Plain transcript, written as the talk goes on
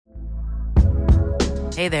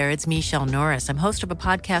Hey there, it's Michelle Norris. I'm host of a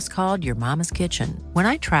podcast called Your Mama's Kitchen. When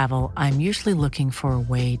I travel, I'm usually looking for a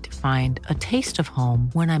way to find a taste of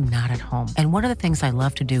home when I'm not at home. And one of the things I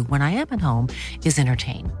love to do when I am at home is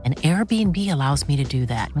entertain. And Airbnb allows me to do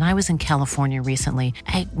that. When I was in California recently,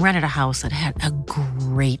 I rented a house that had a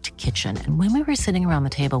great kitchen. And when we were sitting around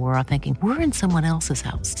the table, we were all thinking, we're in someone else's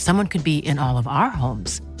house. Someone could be in all of our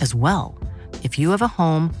homes as well. If you have a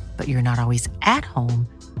home, but you're not always at home,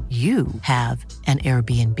 you have an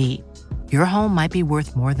Airbnb. Your home might be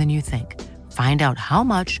worth more than you think. Find out how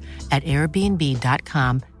much at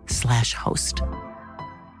airbnb.com/host.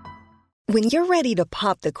 When you're ready to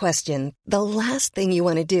pop the question, the last thing you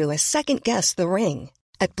want to do is second-guess the ring.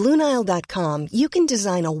 At BlueNile.com, you can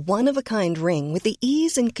design a one-of-a-kind ring with the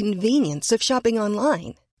ease and convenience of shopping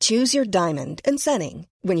online. Choose your diamond and setting.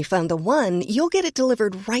 When you find the one, you'll get it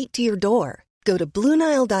delivered right to your door. Go to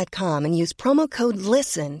BlueNile.com and use promo code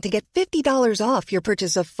LISTEN to get $50 off your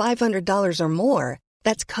purchase of $500 or more.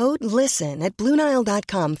 That's code LISTEN at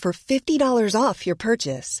BlueNile.com for $50 off your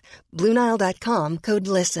purchase. BlueNile.com, code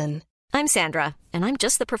LISTEN. I'm Sandra, and I'm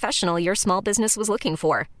just the professional your small business was looking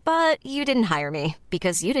for. But you didn't hire me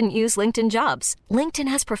because you didn't use LinkedIn Jobs.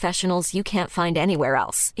 LinkedIn has professionals you can't find anywhere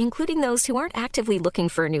else, including those who aren't actively looking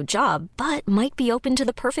for a new job, but might be open to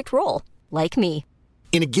the perfect role, like me.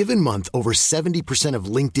 In a given month, over 70%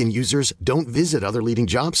 of LinkedIn users don't visit other leading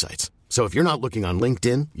job sites. So if you're not looking on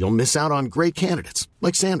LinkedIn, you'll miss out on great candidates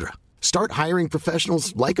like Sandra. Start hiring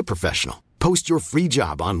professionals like a professional. Post your free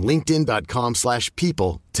job on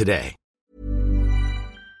linkedin.com/people today.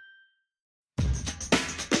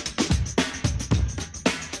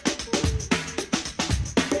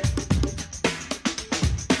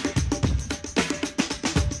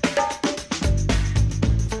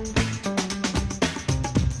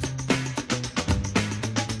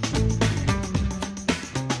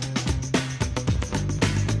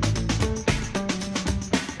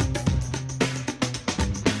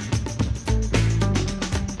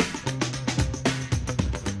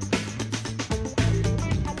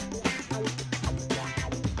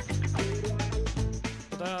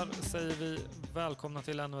 Välkomna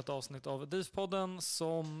till ännu ett avsnitt av DIF-podden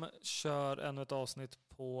som kör ännu ett avsnitt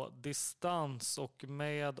på distans, och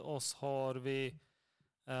med oss har vi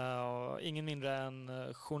ingen mindre än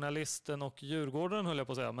journalisten och djurgårdaren, höll jag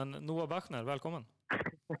på att säga, men Noah Bachner, välkommen.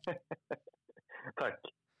 Tack.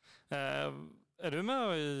 Är du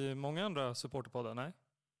med i många andra supporterpoddar? Nej?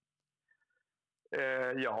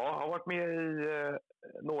 Jag har varit med i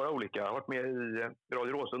några olika. Jag har varit med i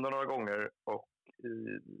Radio Råsunda några gånger och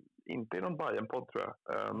inte i någon Bayern-podd tror jag,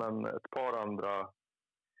 men ett par andra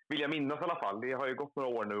vill jag minnas i alla fall. Det har ju gått några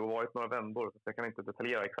år nu och varit några vändor, så jag kan inte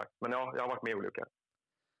detaljera exakt. Men ja, jag har varit med i olika.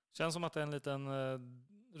 Känns som att det är en liten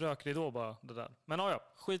rökridå bara det där. Men ja,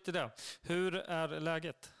 skit i det. Hur är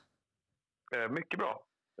läget? Mycket bra.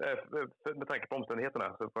 Med tanke på omständigheterna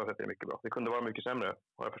så får jag säga att det är mycket bra. Det kunde vara mycket sämre,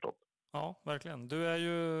 har jag förstått. Ja, verkligen. Du är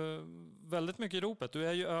ju väldigt mycket i ropet. Du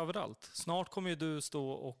är ju överallt. Snart kommer ju du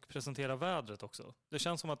stå och presentera vädret också. Det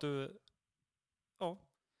känns som att du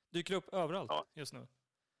dyker upp överallt just nu.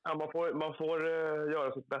 Ja, man får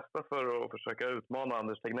göra sitt bästa för att försöka utmana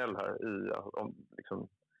Anders Tegnell här i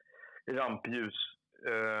rampljus.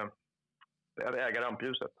 Äga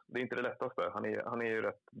rampljuset. Det är inte det lättaste. Han är ju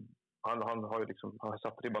rätt. Han har ju han har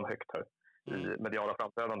satt ribban högt här i mediala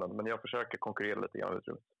framträdanden. Men jag försöker konkurrera lite grann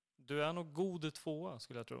utrymmet. Du är nog god tvåa,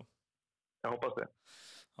 skulle jag tro. Jag hoppas det.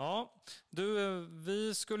 Ja, du,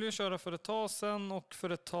 vi skulle ju köra för ett tag sedan och för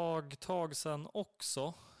ett tag sedan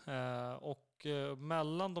också. Och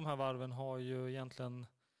mellan de här varven har ju egentligen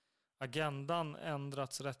agendan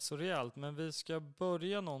ändrats rätt så rejält. Men vi ska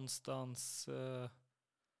börja någonstans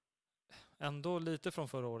ändå lite från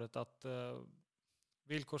förra året, att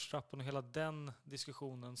villkorstrappan och hela den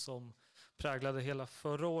diskussionen som präglade hela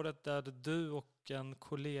förra året, där du och en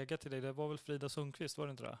kollega till dig, det var väl Frida Sundqvist, var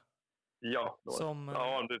det inte det? Ja,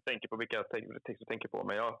 om du tänker på vilka texter du tänker på,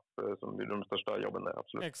 men som är de största jobben där,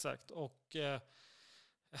 absolut. Exakt, och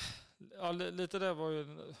lite det var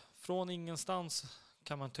ju från ingenstans,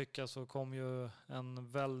 kan man tycka, så kom ju en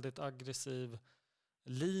väldigt aggressiv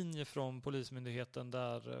linje från Polismyndigheten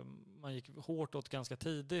där man gick hårt åt ganska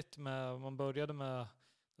tidigt. Man började med,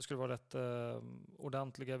 det skulle vara rätt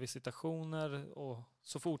ordentliga visitationer, och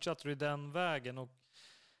så fortsatte det i den vägen. Och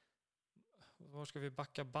var ska vi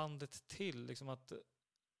backa bandet till? Liksom att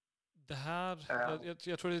det här,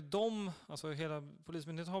 jag tror det är alltså hela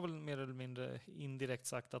Polismyndigheten har väl mer eller mindre indirekt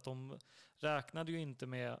sagt att de räknade ju inte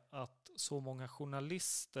med att så många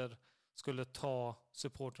journalister skulle ta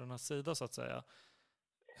supporternas sida, så att säga.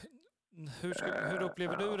 Hur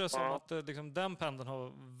upplever du det som att liksom, den pendeln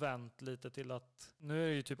har vänt lite till att nu är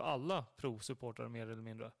det ju typ alla pro-supportrar mer eller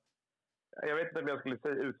mindre? Jag vet inte om jag skulle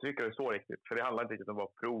uttrycka det så riktigt. För det handlar inte riktigt om att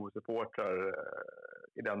vara pro-supportrar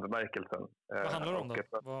i den bemärkelsen. Vad handlar det om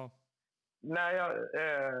då? Nej,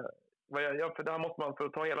 för där måste man, för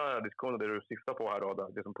att ta hela den här diskussionen, det du syftar på här då,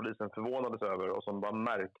 det som polisen förvånades över och som man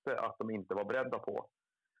märkte att de inte var beredda på,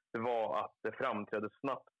 det var att det framträdde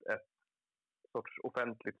snabbt ett sorts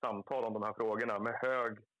offentligt samtal om de här frågorna med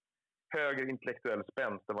högre intellektuell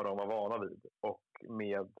spänst än vad de var vana vid och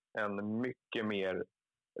med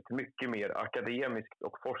ett mycket mer akademiskt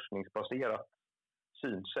och forskningsbaserat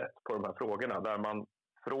synsätt på de här frågorna, där man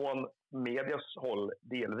från medias håll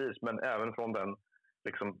delvis, men även från den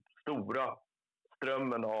liksom stora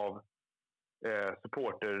strömmen av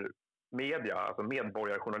supportermedia, alltså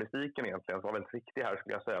medborgarjournalistiken egentligen, som var väldigt viktig här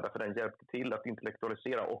skulle jag säga, därför den hjälpte till att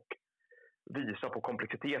intellektualisera och visa på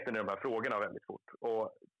komplexiteten i de här frågorna väldigt fort. Och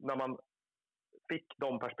när man fick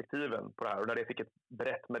de perspektiven på det här och när det fick ett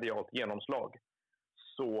brett medialt genomslag,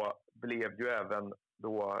 så blev ju även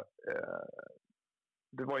då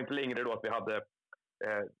det var inte längre då att vi hade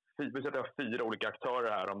fyra olika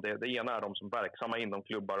aktörer här. Om det ena är de som är verksamma inom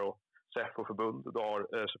klubbar och SEF och förbund. Du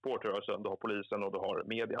har supportrörelsen, du har polisen och du har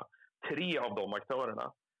media. 3 av de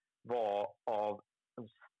aktörerna var av en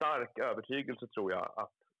stark övertygelse, tror jag,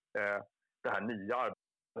 att det här nya arbetet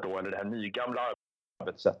då, eller det här nygamla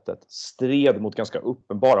arbetssättet stred mot ganska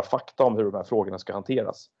uppenbara fakta om hur de här frågorna ska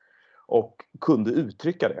hanteras. Och kunde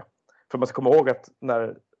uttrycka det. För man ska komma ihåg att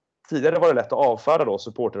tidigare var det lätt att avfärda då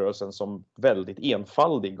supporterrörelsen som väldigt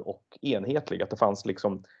enfaldig och enhetlig. Att det fanns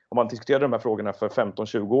liksom, om man diskuterade de här frågorna för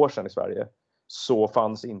 15-20 år sedan i Sverige, så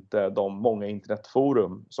fanns inte de många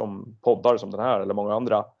internetforum som poddar som den här eller många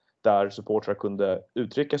andra där supportrar kunde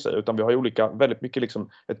uttrycka sig. Utan vi har ju väldigt mycket liksom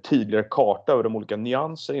ett tydligare karta över de olika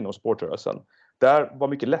nyanser inom supporterrörelsen. Där var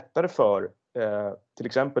mycket lättare för till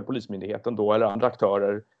exempel Polismyndigheten då, eller andra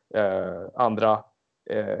aktörer, andra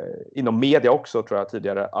inom media också, tror jag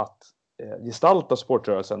tidigare, att gestalta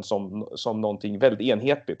supportrörelsen som någonting väldigt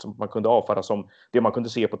enhetligt som man kunde avfärda som det man kunde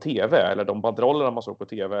se på tv, eller de banderollerna man såg på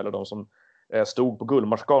tv, eller de som stod på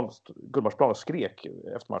Gullmarsplan och skrek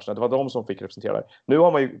efter matchen. Det var de som fick representera det. Nu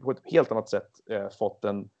har man ju på ett helt annat sätt fått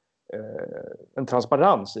en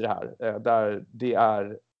transparens i det här, där det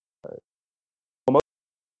är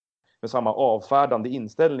med samma avfärdande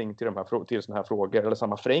inställning till sådana här frågor, eller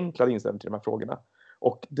samma förenklade inställning till de här frågorna.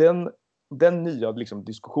 Och det nya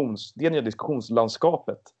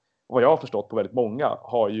diskussionslandskapet, vad jag har förstått på väldigt många,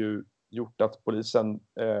 har ju gjort att polisen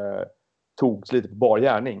togs lite på bar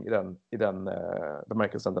gärning i den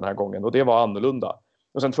bemärkelsen den här gången. Och det var annorlunda.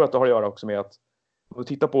 Och sen tror jag att det har att göra också med att om vi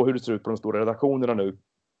tittar på hur det ser ut på de stora redaktionerna nu,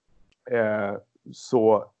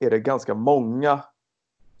 så är det ganska många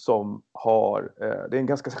som har, det är en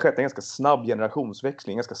ganska snabb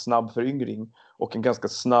generationsväxling, en ganska snabb föryngring och en ganska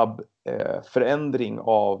snabb förändring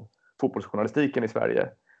av fotbollsjournalistiken i Sverige.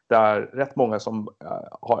 Där rätt många som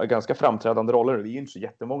har ganska framträdande roller, det är ju inte så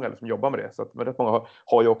jättemånga som jobbar med det, så att, men rätt många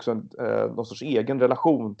har ju också någon sorts egen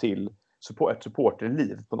relation till ett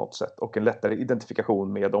supporterliv på något sätt, och en lättare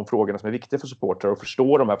identifikation med de frågorna som är viktiga för supportrar, och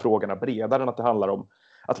förstår de här frågorna bredare än att det handlar om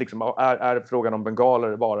att liksom, är frågan om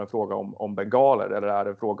bengaler bara en fråga om bengaler, eller är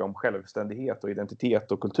det en fråga om självständighet och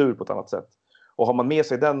identitet och kultur på ett annat sätt. Och har man med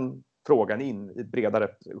sig den frågan in i ett bredare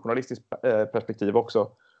journalistiskt perspektiv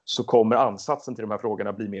också, så kommer ansatsen till de här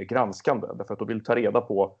frågorna bli mer granskande, därför att då vill du ta reda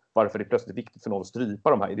på varför det är plötsligt viktigt för någon att strypa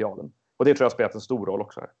de här idealen. Och det tror jag har spelat en stor roll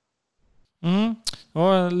också här. Det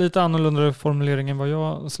var lite annorlunda formulering än vad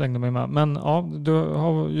jag slängde mig med. Men ja, du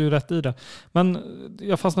har ju rätt i det. Men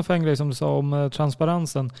jag fastnade för en grej som du sa om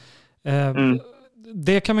transparensen.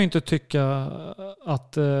 Det kan man ju inte tycka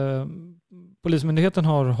att Polismyndigheten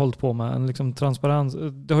har hållit på med. En liksom transparens.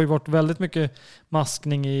 Det har ju varit väldigt mycket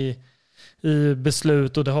maskning i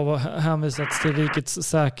beslut, och det har hänvisats till rikets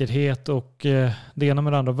säkerhet och det ena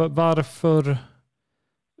med det andra. Varför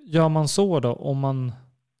gör man så då, om man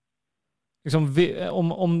liksom,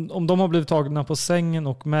 om de har blivit tagna på sängen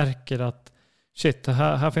och märker att shit,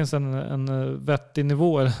 här finns en vettig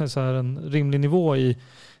nivå, eller så här en rimlig nivå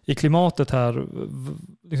i klimatet här.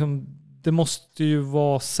 Liksom, det måste ju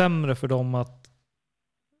vara sämre för dem att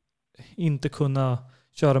inte kunna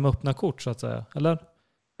köra med öppna kort, så att säga, eller?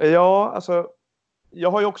 Ja, alltså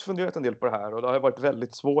jag har ju också funderat en del på det här, och det har varit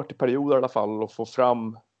väldigt svårt i perioder i alla fall att få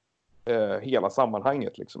fram hela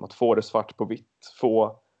sammanhanget, liksom, att få det svart på vitt,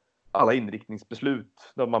 få alla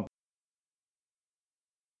inriktningsbeslut där man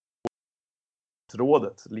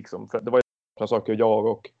rådet liksom. För det var ju saker jag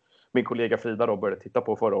och min kollega Frida då började titta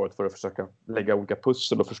på förra året för att försöka lägga olika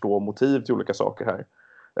pussel och förstå motiv till olika saker här.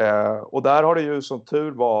 Och där har det ju som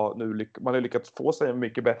tur var nu man har lyckats få sig en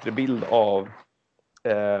mycket bättre bild av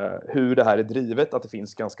hur det här är drivet, att det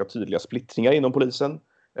finns ganska tydliga splittringar inom polisen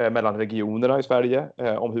mellan regionerna i Sverige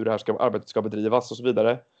om hur det här arbetet ska bedrivas och så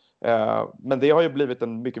vidare. Men det har ju blivit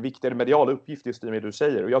en mycket viktigare medial uppgift just i det du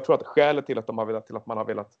säger. Och jag tror att skälet till att man har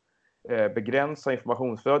velat begränsa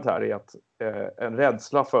informationsflödet här är att en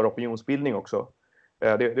rädsla för opinionsbildning också.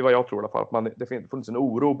 Det är vad jag tror i alla fall. Att det finns en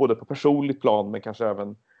oro både på personligt plan men kanske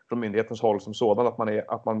även från myndighetens håll som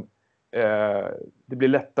sådan. Det blir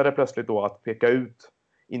lättare plötsligt då att peka ut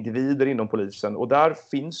individer inom polisen. Och där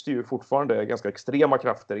finns det ju fortfarande ganska extrema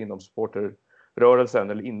krafter inom supporterrörelsen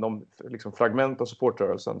eller inom liksom fragment av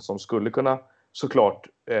supporterrörelsen som skulle kunna såklart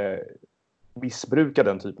missbruka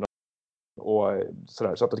den typen av och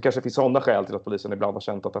sådär. Så att det kanske finns sådana skäl till att polisen ibland har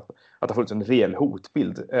känt att det har funnits en reell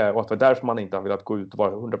hotbild och att det är därför man inte har velat gå ut och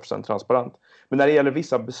vara 100% transparent. Men när det gäller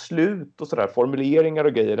vissa beslut och sådär, formuleringar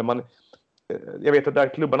och grejer där jag vet att där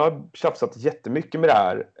klubbarna har tjafsat jättemycket med det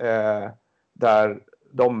här där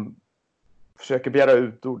de försöker begära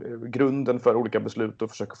ut grunden för olika beslut och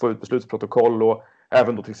försöker få ut beslutsprotokoll och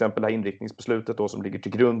även då till exempel det här inriktningsbeslutet då som ligger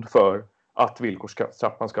till grund för att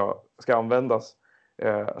villkorstrappan ska användas.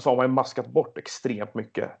 Så har man maskat bort extremt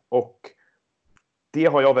mycket och det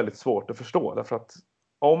har jag väldigt svårt att förstå därför att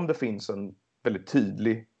om det finns en väldigt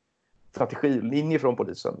tydlig strategilinje från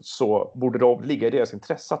polisen så borde det ligga i deras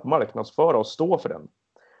intresse att marknadsföra och stå för den.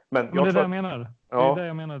 Men det är det jag menar. Ja, det är det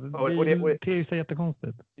jag menar. Det är ju så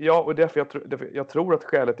jättekonstigt. Ja, och därför jag tror att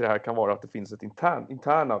skälet till det här kan vara att det finns ett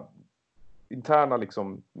interna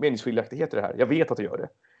liksom meningsskiljaktigheter i det här. Jag vet att det gör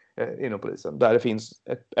det inom polisen. Där det finns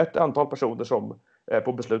ett antal personer som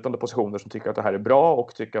på beslutande positioner som tycker att det här är bra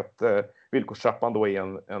och tycker att villkorstrappan då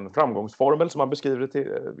är en framgångsformel som man beskriver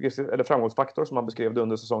eller framgångsfaktor som man beskrev det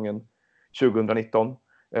under säsongen 2019.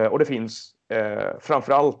 Och det finns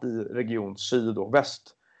framförallt i region syd och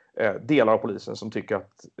väst delar av polisen som tycker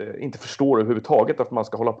att inte förstår överhuvudtaget att man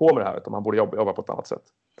ska hålla på med det här utan man borde jobba på ett annat sätt.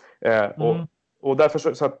 Och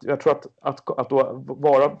därför så att jag tror att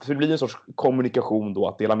då det blir en sorts kommunikation då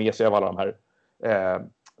att dela med sig av alla de här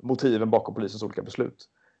motiven bakom polisens olika beslut.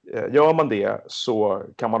 Gör man det så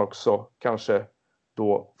kan man också kanske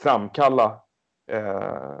då framkalla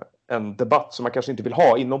en debatt som man kanske inte vill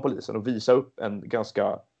ha inom polisen och visa upp en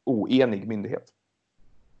ganska oenig myndighet.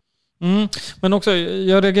 Men också,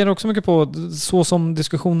 jag reagerar också mycket på så som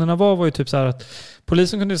diskussionerna var ju typ så här att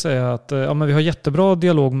polisen kunde säga att men vi har jättebra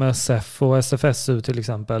dialog med SEF och SFSU till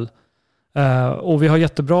exempel. Och vi har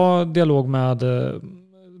jättebra dialog med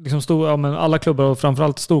liksom alla klubbar och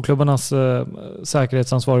framförallt storklubbarnas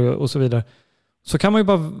säkerhetsansvariga och så vidare. Så kan man ju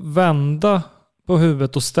bara vända på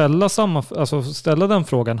huvudet och ställa den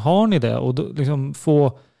frågan, har ni det? Och då, liksom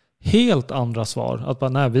få helt andra svar. Att bara,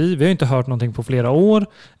 nej, vi har inte hört någonting på flera år.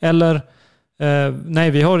 Eller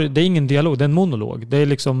nej, det är ingen dialog, det är en monolog. Det är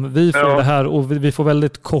liksom, vi får det här och vi får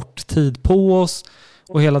väldigt kort tid på oss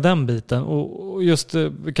och hela den biten. Och just,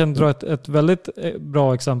 vi kan dra ett väldigt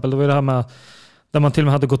bra exempel. Det var det här med där man till och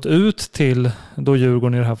med hade gått ut till då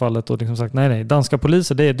Djurgården i det här fallet och liksom sagt nej, danska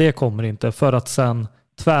poliser, det kommer inte, för att sen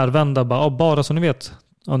tvärvända bara så ni vet,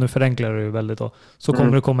 nu förenklar det ju väldigt då, så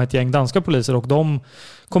kommer det komma ett gäng danska poliser och de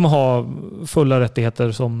kommer ha fulla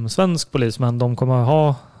rättigheter som svensk polis, men de kommer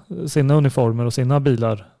ha sina uniformer och sina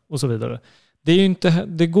bilar och så vidare.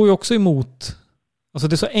 Det går ju också emot, alltså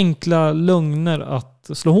det är så enkla lögner att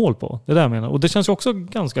slå hål på, det är det jag menar. Och det känns ju också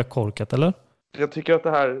ganska korkat, eller? Jag tycker att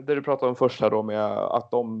det du pratade om först här då med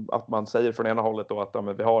att man säger från ena hållet då att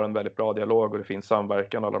vi har en väldigt bra dialog och det finns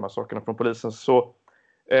samverkan och alla de här sakerna från polisen, så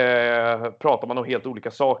pratar man om helt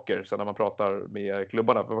olika saker sen när man pratar med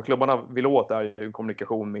klubbarna. För vad klubbarna vill åt är ju en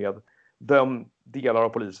kommunikation med de delar av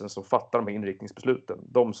polisen som fattar de här inriktningsbesluten.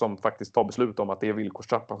 De som faktiskt tar beslut om att det är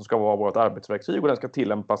villkorstrappan som ska vara vårt arbetsverktyg och den ska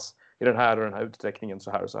tillämpas i den här och den här utsträckningen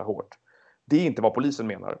så här och så här hårt. Det är inte vad polisen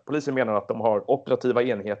menar. Polisen menar att de har operativa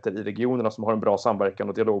enheter i regionerna som har en bra samverkan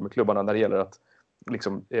och dialog med klubbarna när det gäller att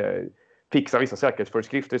liksom, fixa vissa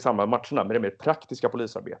säkerhetsföreskrifter i samband med matcherna. Men det är mer praktiska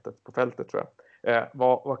polisarbetet på fältet, tror jag.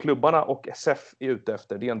 Vad klubbarna och SF är ute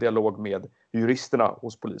efter, det är en dialog med juristerna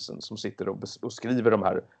hos polisen som sitter och skriver de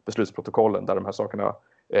här beslutsprotokollen där de här sakerna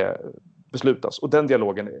beslutas. Och den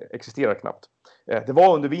dialogen existerar knappt. Det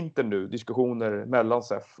var under vintern nu diskussioner mellan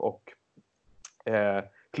SF och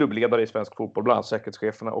klubbledare i svensk fotboll, bland annat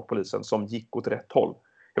säkerhetscheferna och polisen, som gick åt rätt håll.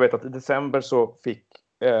 Jag vet att i december så fick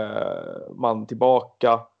man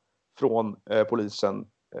tillbaka från polisen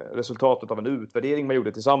resultatet av en utvärdering man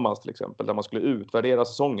gjorde tillsammans, till exempel, där man skulle utvärdera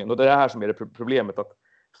säsongen. Och det är det här som är det problemet, att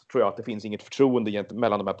tror jag att det finns inget förtroende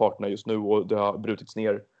mellan de här parterna just nu, och det har brutits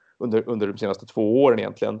ner under de senaste 2 åren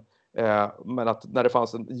egentligen. Men att när det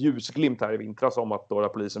fanns en ljusglimt här i vintras om att då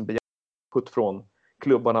polisen begärde putt från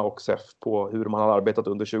klubbarna och SEF på hur man hade arbetat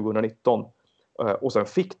under 2019 och sen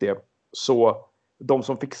fick det, så de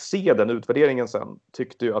som fick se den utvärderingen sen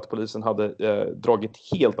tyckte ju att polisen hade dragit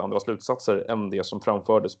helt andra slutsatser än det som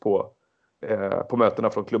framfördes på mötena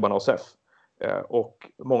från klubbarna och SEF. Och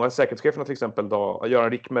många säkerhetscheferna, till exempel då,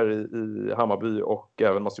 Göran Rickmer i Hammarby och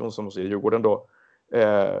även Mats Jonsson hos Djurgården då,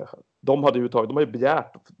 de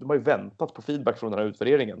har ju väntat på feedback från den här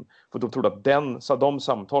utvärderingen, för de trodde att de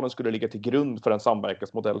samtalen skulle ligga till grund för en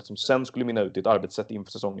samverkansmodell som sen skulle minna ut i ett arbetssätt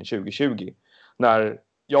inför säsongen 2020. När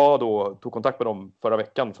jag då tog kontakt med dem förra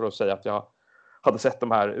veckan för att säga att jag hade sett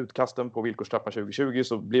de här utkasten på villkorstrappan 2020,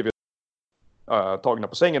 så blev vi tagna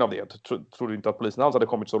på sängen av det. Jag trodde inte att polisen alls hade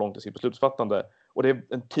kommit så långt i sitt beslutsfattande. Och det är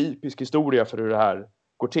en typisk historia för hur det här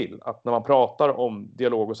går till. Att när man pratar om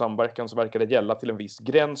dialog och samverkan så verkar det gälla till en viss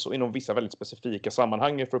gräns och inom vissa väldigt specifika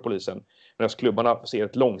sammanhang för polisen. Medan klubbarna ser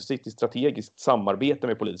ett långsiktigt strategiskt samarbete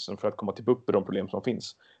med polisen för att komma till bukt med de problem som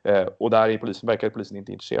finns. Och där verkar polisen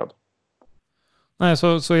inte intresserad. Nej,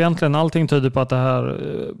 så egentligen allting tyder på att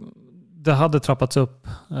det hade trappats upp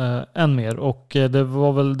än mer, och det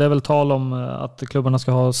är väl tal om att klubbarna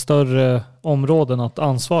ska ha större områden att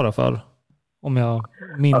ansvara för, om jag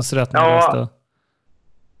minns rätt när jag läste.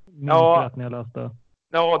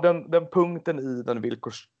 Ja, den punkten i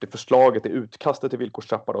det förslaget, det utkastet till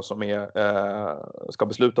villkorstrappa då, som ska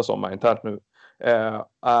beslutas om internt nu,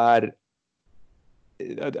 är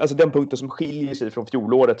alltså den punkten som skiljer sig från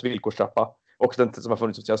fjolårets villkorstrappa och den som har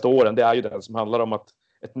funnits de senaste åren. Det är ju den som handlar om att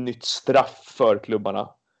ett nytt straff för klubbarna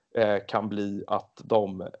kan bli att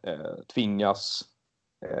de tvingas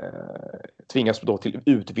då till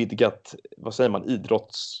utvidgat,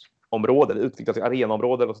 idrottsområde, utvidgat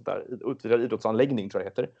arenaområde eller sånt där, utvidgad idrottsanläggning tror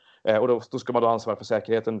jag det heter. Och då ska man då ansvara för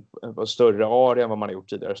säkerheten på större area än vad man har gjort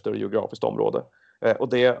tidigare, större geografiskt område. Och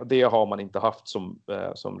det har man inte haft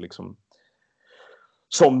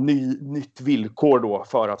som nytt villkor då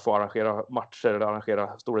för att få arrangera matcher eller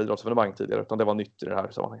arrangera stora idrottsevenemang tidigare, utan det var nytt i det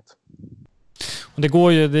här sammanhanget. Och det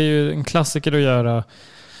är ju en klassiker att göra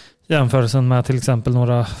jämförelsen med till exempel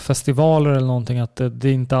några festivaler eller någonting, att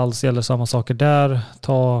det inte alls gäller samma saker där.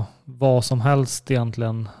 Ta vad som helst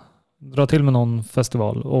egentligen, dra till med någon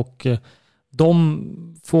festival, och de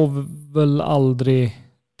får väl aldrig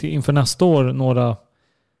inför nästa år några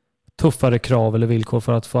tuffare krav eller villkor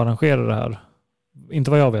för att få arrangera det här.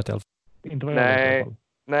 Inte vad jag vet i alla fall.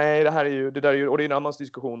 Nej, det där är ju, och det är en annan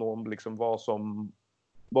diskussion om liksom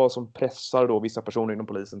vad som pressar då vissa personer inom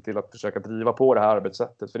polisen till att försöka driva på det här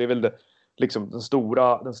arbetssättet. För det är väl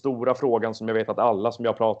den stora frågan som jag vet att alla som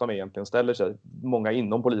jag pratar med egentligen ställer sig. Många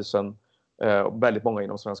inom polisen och väldigt många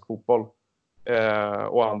inom svensk fotboll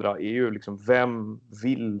och andra är ju liksom, vem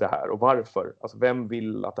vill det här och varför? Alltså vem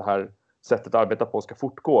vill att det här sättet att arbeta på ska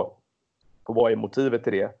fortgå? Och vad är motivet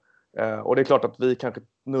till det? Och det är klart att vi kanske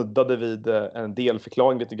nuddade vid en del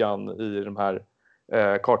förklaring lite grann i de här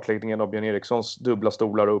kartläggningen av Björn Erikssons dubbla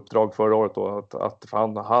stolar och uppdrag förra året då, att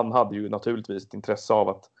han hade ju naturligtvis ett intresse av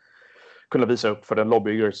att kunna visa upp för den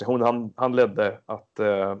lobbyorganisation han ledde att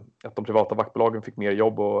de privata vaktbolagen fick mer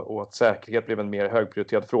jobb och att säkerhet blev en mer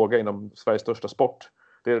högprioriterad fråga inom Sveriges största sport.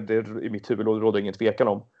 Det i mitt huvud råder ingen tvekan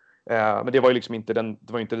om. Men det var ju liksom inte den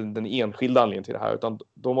enskilda anledningen till det här, utan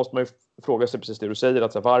då måste man ju fråga sig precis det du säger,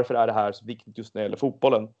 att varför är det här så viktigt just när det gäller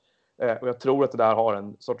fotbollen? Och jag tror att det där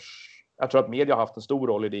har jag tror att media har haft en stor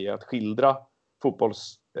roll i det, att skildra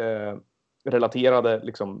fotbollsrelaterade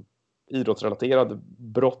idrottsrelaterade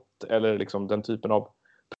brott eller liksom den typen av som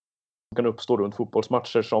kan uppstå runt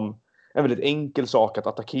fotbollsmatcher som en väldigt enkel sak att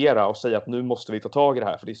attackera och säga att nu måste vi ta tag i det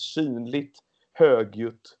här, för det är synligt,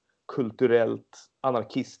 högljutt, kulturellt,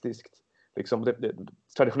 anarkistiskt.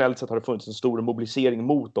 Traditionellt sett har det funnits en stor mobilisering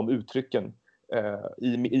mot de uttrycken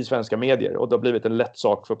i svenska medier, och det har blivit en lätt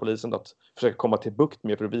sak för polisen att försöka komma till bukt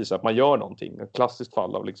med för att visa att man gör någonting. Ett klassiskt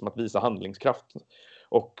fall av att visa handlingskraft.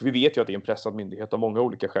 Och vi vet ju att det är en pressad myndighet av många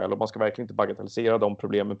olika skäl, och man ska verkligen inte bagatellisera de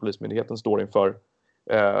problemen polismyndigheten står inför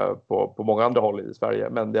på många andra håll i Sverige.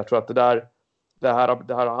 Men jag tror att det här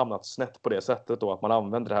har hamnat snett på det sättet då, att man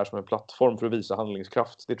använder det här som en plattform för att visa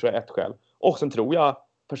handlingskraft. Det tror jag är ett skäl. Och sen tror jag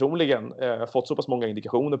personligen fått så pass många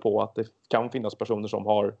indikationer på att det kan finnas personer som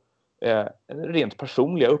har rent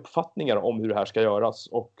personliga uppfattningar om hur det här ska göras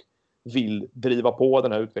och vill driva på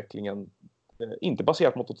den här utvecklingen, inte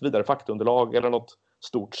baserat mot något vidare faktaunderlag eller något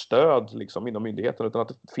stort stöd inom myndigheten, utan att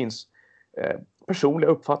det finns personliga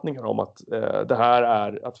uppfattningar om att det här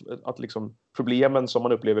är att problemen som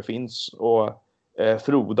man upplever finns och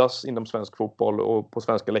frodas inom svensk fotboll och på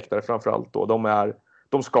svenska läktare framförallt då,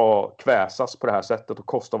 de ska kväsas på det här sättet och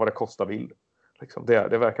kosta vad det kosta vill. Liksom.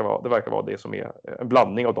 Det verkar vara det som är en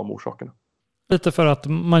blandning av de orsakerna. Lite för att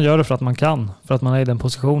man gör det för att man kan. För att man är i den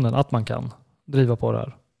positionen att man kan driva på det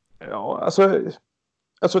här. Ja, alltså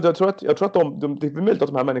jag tror att det är möjligt att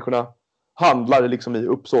de här människorna handlar liksom i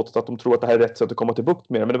uppsåtet att de tror att det här är rätt sätt att komma till bukt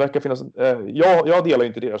med det. Men det verkar finnas... jag delar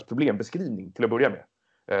inte deras problembeskrivning till att börja med.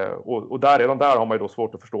 Och redan där har man ju då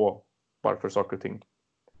svårt att förstå varför saker och ting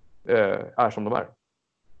är som de är.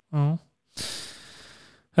 Mm.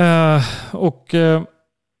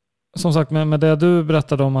 Som sagt, med det du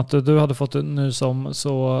berättade om att du hade fått nys om,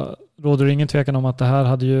 så råder det ingen tvekan om att det här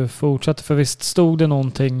hade ju fortsatt. För visst stod det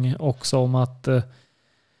någonting också om att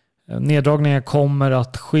neddragningar kommer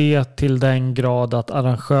att ske till den grad att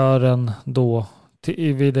arrangören då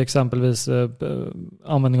vid exempelvis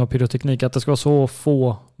användning av pyroteknik, att det ska vara så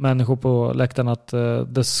få människor på läktaren att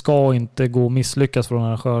det ska inte gå att misslyckas från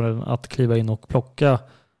arrangören att kliva in och plocka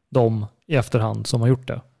dem i efterhand som har gjort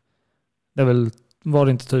det. Det är väl, var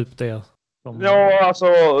det inte typ det? Ja, alltså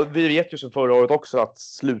vi vet ju sedan förra året också att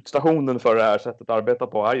slutstationen för det här sättet att arbeta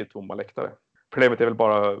på är ju tomma läktare. Problemet är väl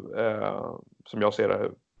bara, som jag ser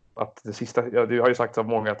det, att det sista, det har ju sagts av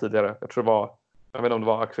många tidigare, jag vet inte om det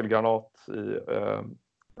var Axel Granat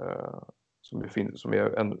som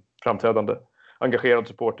är en framträdande engagerad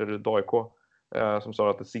supporter i AIK, som sa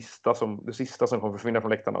att det sista som kommer försvinna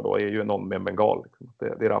från läktarna då är ju någon med en bengal. Liksom.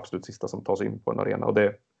 Det är det absolut sista som tas in på en arena, och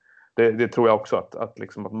det tror jag också att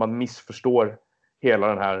man missförstår hela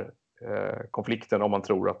den här konflikten om man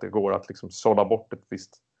tror att det går att liksom sålla bort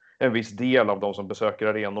en viss del av de som besöker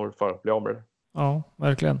arenor för att bli av med det. Ja,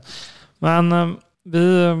 verkligen. Men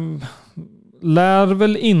vi lär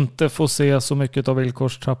väl inte få se så mycket av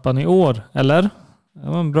villkorstrappan i år, eller? Det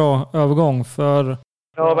var en bra övergång för...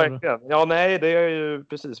 Ja, verkligen. Ja, nej, det är ju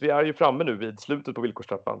precis. Vi är ju framme nu vid slutet på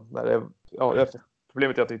villkorstrappan.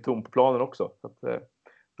 Problemet är att det är tomt på planen också. Så att,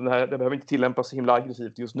 det behöver inte tillämpas så himla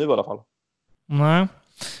aggressivt just nu i alla fall. Nej.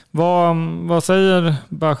 Vad säger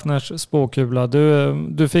Bachners spåkula?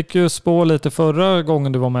 Du fick ju spå lite förra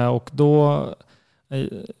gången du var med, och då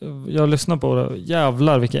jag lyssnade på det.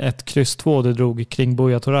 Jävlar vilken 1-2 du drog kring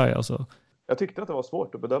Buya Turay alltså. Jag tyckte att det var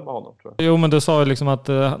svårt att bedöma honom, tror jag. Jo, men du sa ju liksom att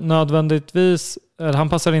nödvändigtvis han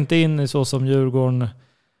passar inte in i så som Djurgården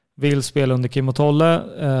vill spela under Kim och Tolle.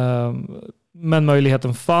 Men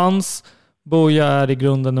möjligheten fanns. Buya är i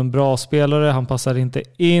grunden en bra spelare. Han passar inte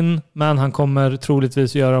in, men han kommer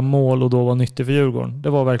troligtvis göra mål och då vara nyttig för Djurgården. Det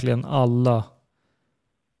var verkligen alla.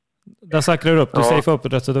 Där säkrar du upp. Du safear upp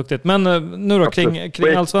rätt så duktigt. Men nu då,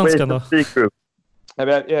 kring allsvenskan då?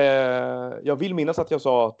 Jag vill minnas att jag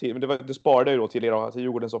sa till, men det sparade ju då till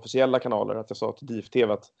Djurgårdens officiella kanaler, att jag sa till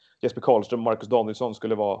DIF-TV att Jesper Karlström och Marcus Danielsson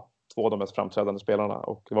skulle vara två av de mest framträdande spelarna,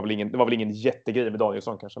 och det var väl ingen jättegrej med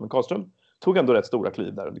Danielsson kanske, men Karlström tog ändå rätt stora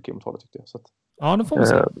kliv där under Kim-talet, tyckte jag. Så att, ja, det får man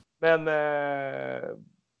se. Men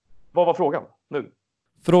vad var frågan nu?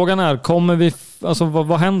 Frågan är, kommer vi, alltså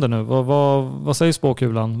vad händer nu? Vad säger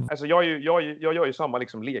spåkulan? Alltså jag gör ju samma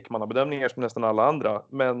liksom lekmannabedömningar som nästan alla andra,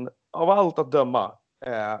 men av allt att döma,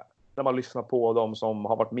 när man lyssnar på de som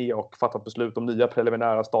har varit med och fattat beslut om nya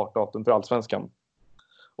preliminära startdatum för allsvenskan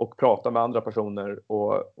och pratar med andra personer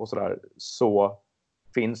och sådär, så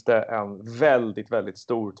finns det en väldigt, väldigt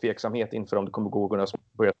stor tveksamhet inför om det kommer gå att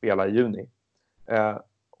börja spela i juni.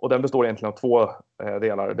 Och den består egentligen av två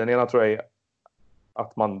delar. Den ena tror jag är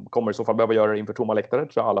att man kommer i så fall behöva göra det inför tomma läktare,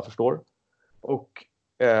 tror jag alla förstår. Och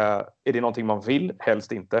är det någonting man vill?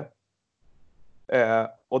 Helst inte.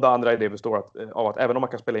 Och det andra är det består av att även om man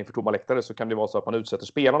kan spela inför tomma läktare, så kan det vara så att man utsätter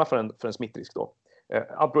spelarna för en smittrisk då.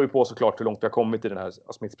 Allt beror ju på såklart hur långt vi har kommit i den här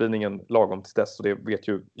smittspridningen lagom till dess, och det vet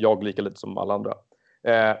ju jag lika lite som alla andra.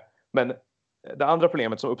 Men det andra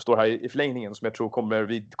problemet som uppstår här i förlängningen, som jag tror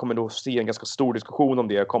vi kommer då se en ganska stor diskussion om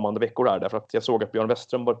det kommande veckor här, därför att jag såg att Björn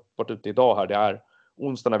Westström varit ute idag här, det är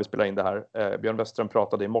onsdag när vi spelar in det här. Björn Westström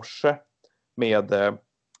pratade i morse med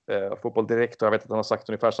Fotboll Direkt, och jag vet att han har sagt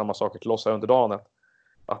ungefär samma saker till oss här under dagen,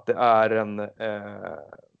 att det är en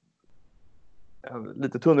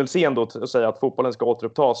lite tunnelseende att säga att fotbollen ska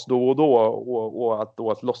återupptas då och då, och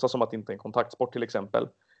att låtsas som att det inte är en kontaktsport till exempel.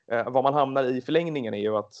 Vad man hamnar i förlängningen är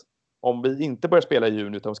ju att om vi inte börjar spela i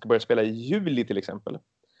juni utan vi ska börja spela i juli till exempel,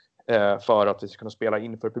 för att vi ska kunna spela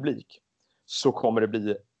inför publik, så kommer det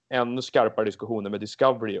bli ännu skarpare diskussioner med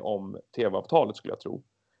Discovery om tv-avtalet, skulle jag tro.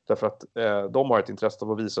 Därför att de har ett intresse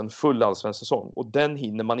av att visa en full allsvensk säsong, och den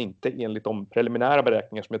hinner man inte enligt de preliminära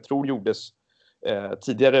beräkningar som jag tror gjordes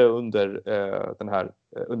tidigare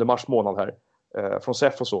under mars månad här från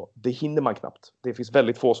SEF och så. Det hinner man knappt. Det finns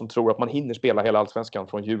väldigt få som tror att man hinner spela hela allsvenskan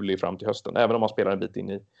från juli fram till hösten, även om man spelar en bit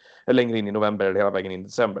längre in i november eller hela vägen in i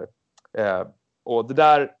december. Och det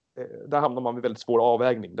där där hamnar man vid väldigt svår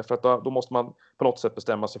avvägning. Därför att då måste man på något sätt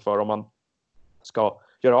bestämma sig för om man ska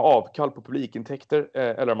göra avkall på publikintäkter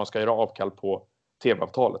eller om man ska göra avkall på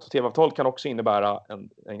tv-avtalet. TV-avtalet kan också innebära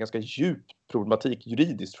en ganska djup problematik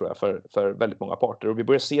juridiskt, tror jag, för väldigt många parter. Och vi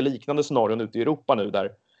börjar se liknande scenarion ute i Europa nu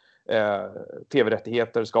där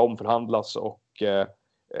tv-rättigheter ska omförhandlas och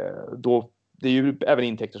då det är ju även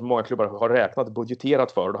intäkter som många klubbar har räknat och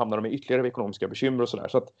budgeterat för, och då hamnar de i ytterligare ekonomiska bekymmer och sådär.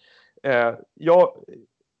 Så att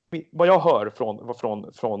vad jag hör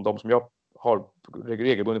från de som jag har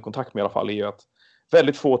regelbunden kontakt med i alla fall är ju att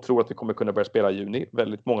väldigt få tror att vi kommer kunna börja spela i juni.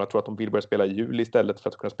 Väldigt många tror att de vill börja spela i juli istället för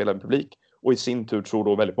att kunna spela med publik. Och i sin tur tror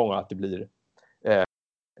då väldigt många att det blir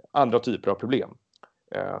andra typer av problem.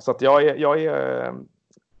 Så att jag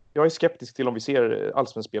är skeptisk till om vi ser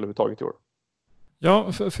allsvenskt spel överhuvudtaget i år.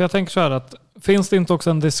 Ja, för jag tänker så här att finns det inte också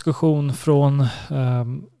en diskussion från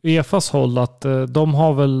UEFAs håll att de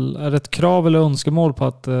har väl, är det ett krav eller önskemål på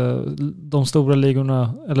att de stora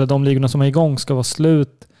ligorna eller de ligorna som är igång ska vara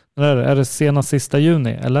slut, är det senast sista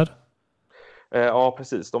juni, eller? Ja,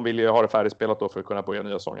 precis. De vill ju ha det färdigspelat då för att kunna börja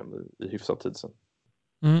nya säsongen i hyfsad tid sen.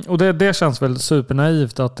 Och det känns väl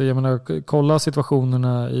supernaivt att, jag menar, kolla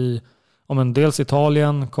situationerna i dels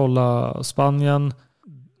Italien, kolla Spanien.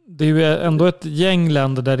 Det är ju ändå ett gäng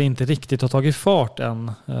länder där det inte riktigt har tagit fart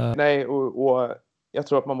än. Nej, och jag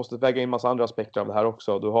tror att man måste väga in massa andra aspekter av det här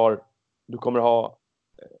också. Du kommer ha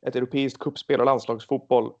ett europeiskt kuppspel och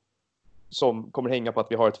landslagsfotboll som kommer hänga på att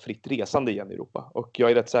vi har ett fritt resande igen i Europa. Och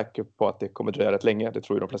jag är rätt säker på att det kommer dröja rätt länge. Det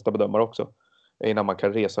tror ju de flesta bedömare också. Innan man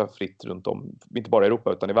kan resa fritt runt om, inte bara i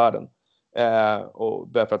Europa utan i världen. Och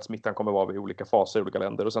därför att smittan kommer vara i olika faser i olika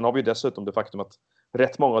länder. Och sen har vi dessutom det faktum att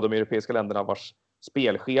rätt många av de europeiska länderna vars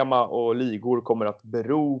spelschema och ligor kommer att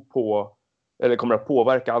kommer att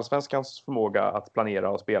påverka allsvenskans förmåga att planera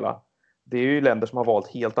och spela. Det är ju länder som har valt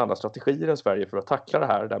helt andra strategier än Sverige för att tackla det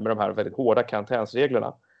här med de här väldigt hårda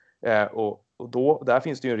karantänsreglerna. Och då, där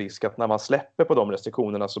finns det ju en risk att när man släpper på de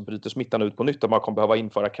restriktionerna så bryter smittan ut på nytt och man kommer behöva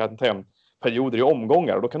införa karantänperioder i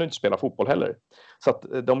omgångar, och då kan du inte spela fotboll heller. Så att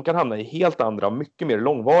de kan hamna i helt andra, mycket mer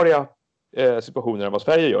långvariga situationer än vad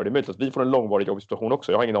Sverige gör. Det är möjligt att vi får en långvarig jobbsituation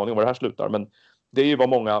också. Jag har ingen aning om var det här slutar, men det är ju vad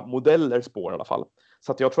många modeller spår i alla fall.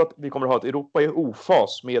 Så att jag tror att vi kommer att ha ett Europa i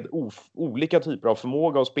ofas med olika typer av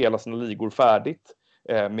förmåga att spela sina ligor färdigt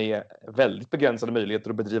med väldigt begränsade möjligheter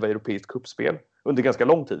att bedriva europeiskt kuppspel under ganska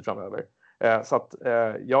lång tid framöver. Så att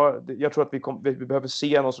jag tror att vi behöver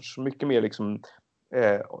se någon sorts mycket mer liksom,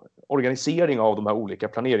 organisering av de här olika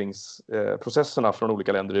planeringsprocesserna från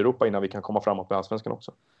olika länder i Europa innan vi kan komma framåt med allsvenskan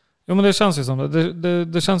också. Jo, men det känns ju som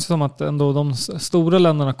det känns som att ändå de stora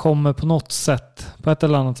länderna kommer på något sätt, på ett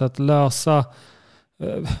eller annat sätt, lösa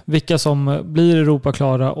vilka som blir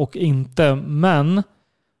Europaklara och inte. Men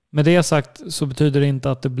med det sagt så betyder det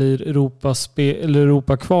inte att det blir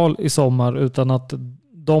Europakval i sommar, utan att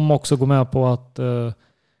de också går med på att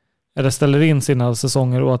eller ställer in sina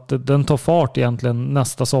säsonger och att den tar fart egentligen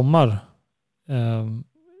nästa sommar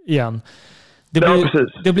igen.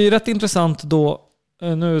 Det blir rätt intressant då.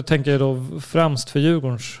 Nu tänker jag då främst för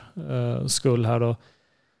Djurgårdens skull här då.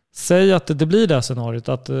 Säg att det blir det här scenariot,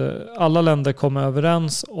 att alla länder kommer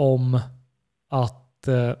överens om att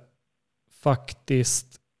faktiskt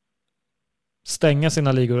stänga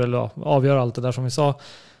sina ligor eller avgöra allt det där som vi sa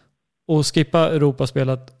och skippa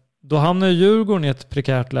Europaspelet. Då hamnar Djurgården i ett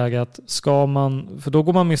prekärt läge att för då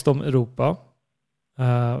går man miste om Europa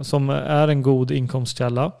som är en god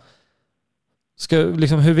inkomstkälla.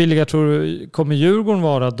 Hur villiga tror du kommer Djurgården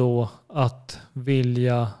vara då att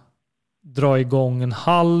vilja dra igång en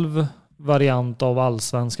halv variant av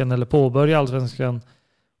allsvenskan eller påbörja allsvenskan,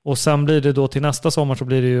 och sen blir det då till nästa sommar så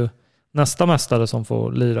blir det ju nästa mästare som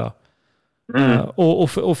får lira. Och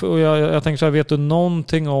jag tänker så här, vet du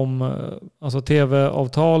någonting om alltså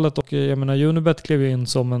tv-avtalet? Och jag menar, Unibet klev in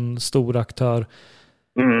som en stor aktör.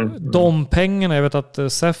 De pengarna, jag vet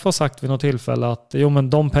att SEF har sagt vid något tillfälle att men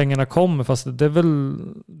de pengarna kommer, fast det är väl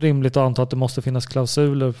rimligt att anta att det måste finnas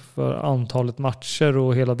klausuler för antalet matcher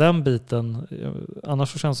och hela den biten.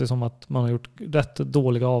 Annars så känns det som att man har gjort rätt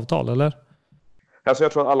dåliga avtal, eller? Alltså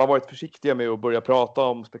jag tror att alla har varit försiktiga med att börja prata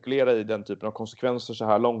om, spekulera i den typen av konsekvenser så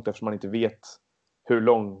här långt, eftersom man inte vet hur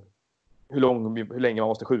länge man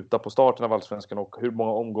måste skjuta på starten av allsvenskan och hur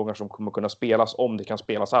många omgångar som kommer kunna spelas, om det kan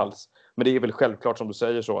spelas alls. Men det är väl självklart som du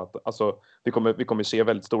säger så att alltså, vi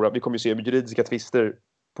kommer se juridiska tvister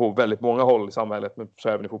på väldigt många håll i samhället, men så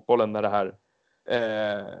även i fotbollen, när det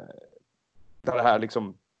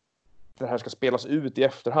här ska spelas ut i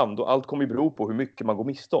efterhand, och allt kommer ju bero på hur mycket man går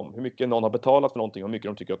miste om, hur mycket någon har betalat för någonting och hur mycket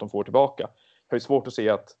de tycker att de får tillbaka. Det är svårt att se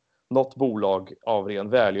att något bolag av ren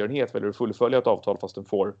välgörenhet väljer att fullfölja ett avtal fast den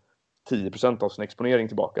får 10% av sin exponering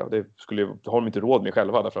tillbaka. Det har de inte råd med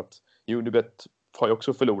själva, därför att Unibet har ju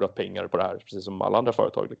också förlorat pengar på det här, precis som alla andra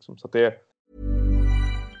företag. Liksom. Så att det...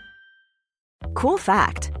 Cool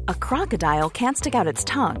fact, a crocodile can't stick out its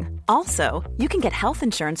tongue. Also, you can get health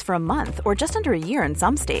insurance for a month or just under a year in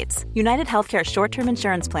some states. United Healthcare short-term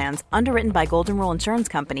insurance plans, underwritten by Golden Rule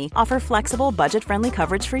Insurance Company, offer flexible, budget-friendly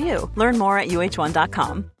coverage for you. Learn more at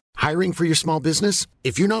uh1.com. Hiring for your small business?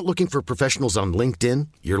 If you're not looking for professionals on LinkedIn,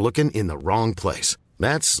 you're looking in the wrong place.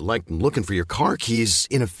 That's like looking for your car keys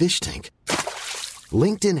in a fish tank.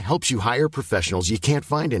 LinkedIn helps you hire professionals you can't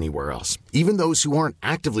find anywhere else, even those who aren't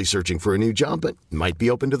actively searching for a new job but might be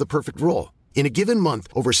open to the perfect role. In a given month,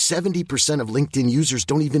 over 70% of LinkedIn users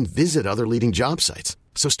don't even visit other leading job sites.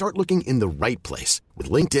 So start looking in the right place.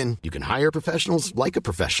 With LinkedIn, you can hire professionals like a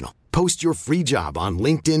professional. Post your free job on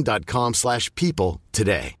linkedin.com/people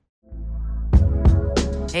today.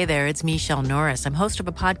 Hey there, it's Michelle Norris. I'm host of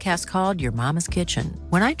a podcast called Your Mama's Kitchen.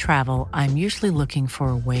 When I travel, I'm usually looking for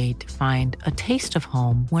a way to find a taste of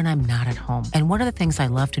home when I'm not at home. And one of the things I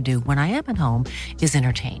love to do when I am at home is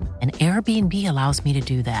entertain. And Airbnb allows me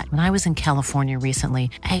to do that. When I was in California recently,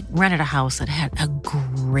 I rented a house that had a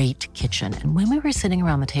great kitchen. And when we were sitting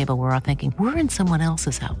around the table, we were all thinking, we're in someone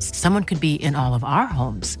else's house. Someone could be in all of our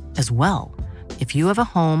homes as well. If you have a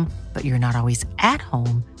home, but you're not always at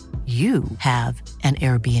home, you have an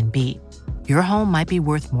Airbnb. Your home might be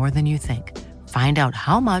worth more than you think. Find out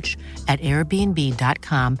how much at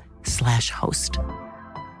airbnb.com/host.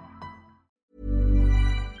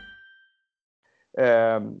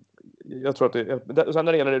 Jag tror att sen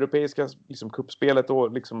när det gäller det europeiska liksom, kuppspelet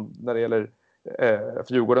och liksom, när det gäller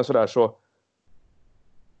för Djurgården sådär, så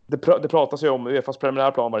det pratas ju om UEFAs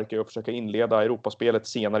preliminära plan verkar ju att försöka inleda Europaspelet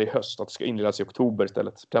senare i höst, att det ska inledas i oktober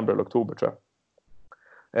istället, september eller oktober tror jag.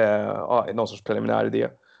 Någon sorts preliminär idé.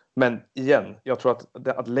 Men igen, jag tror att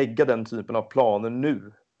lägga den typen av planer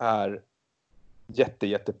nu är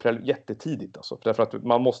jättetidigt alltså. Därför att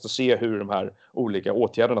man måste se hur de här olika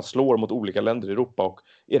åtgärderna slår mot olika länder i Europa, och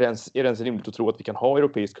är det ens rimligt att tro att vi kan ha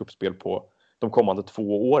europeiskt kuppspel på de kommande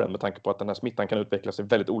 2 åren, med tanke på att den här smittan kan utvecklas i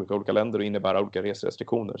väldigt olika länder och innebära olika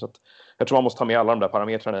reserestriktioner. Så att jag tror man måste ta med alla de där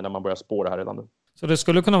parametrarna när man börjar spåra här redan nu. Så det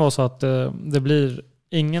skulle kunna vara så att det blir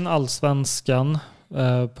ingen allsvenskan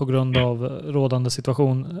på grund av rådande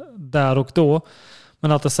situation där och då,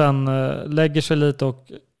 men att det sen lägger sig lite,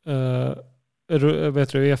 och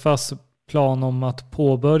UEFAs plan om att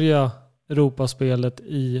påbörja Europaspelet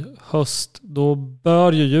i höst, då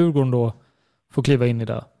bör ju Djurgården då få kliva in i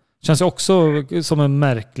det. Känns ju också som en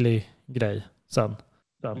märklig grej sen.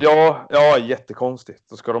 Ja, jättekonstigt.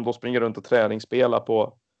 Så ska de då springa runt och träningsspela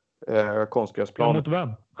på konstgräsplan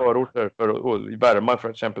förorter för att värma för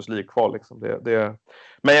ett Champions League-kval liksom.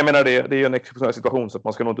 Men jag menar det är ju en exceptionell situation, så att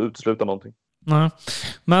man ska nog inte utesluta någonting. Nej.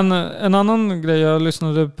 Men en annan grej, jag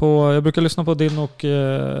brukar lyssna på din och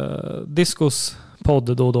Discos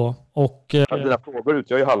podd då och då, och dina frågor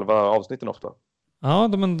utgör ju halva avsnitten ofta. Ja,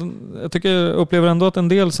 men jag upplever ändå att en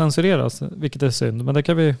del censureras, vilket är synd, men det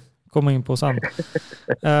kan vi komma in på sen.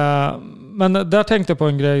 Men där tänkte jag på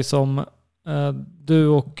en grej som du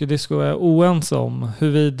och Disco är oense om,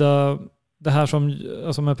 huruvida det här som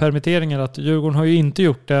alltså med permitteringar, att Djurgården har ju inte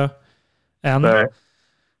gjort det än. Nej.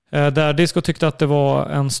 Där Disco tyckte att det var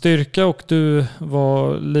en styrka och du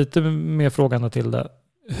var lite mer frågande till det.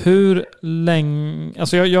 Hur länge,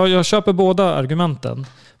 alltså jag köper båda argumenten,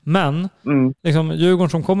 men liksom Djurgården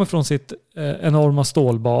som kommer från sitt enorma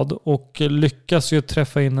stålbad och lyckas ju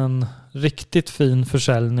träffa in en riktigt fin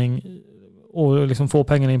försäljning och liksom få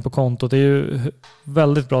pengarna in på kontot. Det är ju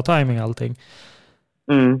väldigt bra timing allting.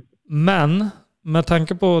 Men med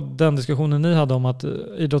tanke på den diskussionen ni hade om att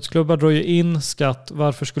idrottsklubbar drar ju in skatt,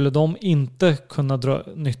 varför skulle de inte kunna dra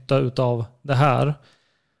nytta utav det här?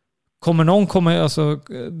 Kommer någon alltså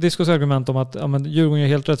Discos argument om att Djurgården är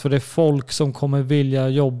helt rätt, för det är folk som kommer vilja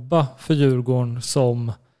jobba för Djurgården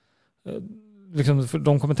som liksom,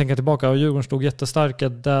 de kommer tänka tillbaka, och Djurgården stod jättestarka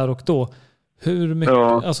där och då. Hur mycket,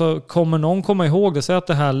 alltså kommer någon komma ihåg det? Säg att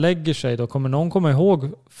det här lägger sig då. Kommer någon komma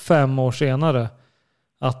ihåg 5 år senare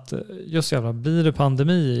att just jävla, blir det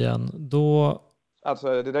pandemi igen? Då...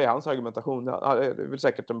 Alltså det där är hans argumentation. Det är väl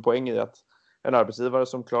säkert en poäng i att en arbetsgivare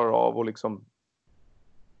som klarar av och liksom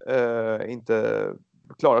inte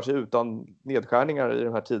klarar sig utan nedskärningar i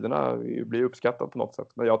de här tiderna blir uppskattad på något sätt.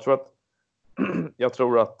 Men jag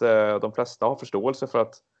tror att de flesta har förståelse för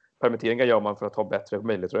att permitteringar gör man för att ha bättre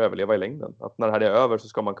möjligheter att överleva i längden. Att när det här är över så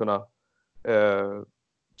ska man kunna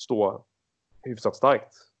stå hyfsat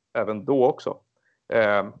starkt även då också.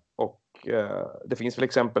 Det finns väl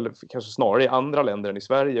exempel kanske snarare i andra länder än i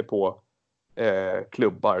Sverige på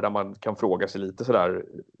klubbar där man kan fråga sig lite sådär,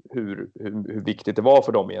 hur viktigt det var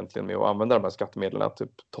för dem egentligen med att använda de här skattemedlen.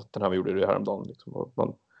 Typ Tottenham gjorde det häromdagen. Liksom.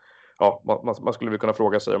 Man skulle väl kunna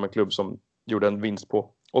fråga sig om en klubb som gjorde en vinst på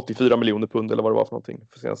 84 miljoner pund eller vad det var för någonting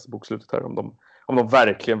för senaste bokslutet här. Om de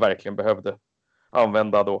verkligen behövde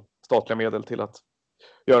använda då statliga medel till att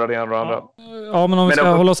göra det ena och andra. Ja, men om vi ska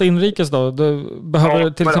hålla oss inrikes då behöver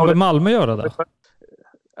till exempel Malmö göra det?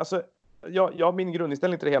 Alltså, min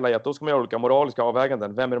grundinställning till det hela är att då ska man göra olika moraliska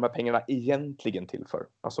avväganden. Vem är de här pengarna egentligen till för?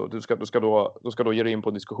 Alltså, du ska då ge dig in på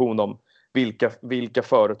en diskussion om vilka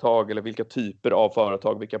företag eller vilka typer av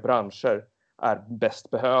företag, vilka branscher är bäst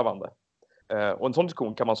behövande. Och en sån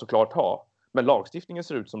diskussion kan man såklart ha. Men lagstiftningen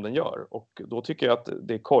ser ut som den gör. Och då tycker jag att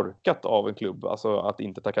det är korkat av en klubb alltså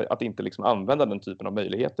att inte liksom använda den typen av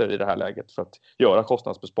möjligheter i det här läget för att göra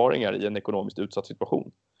kostnadsbesparingar i en ekonomiskt utsatt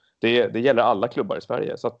situation. Det gäller alla klubbar i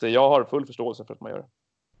Sverige. Så att jag har full förståelse för att man gör det.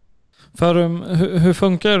 För hur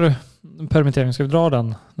funkar permittering? Ska vi dra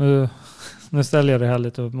den? Nu ställer jag det här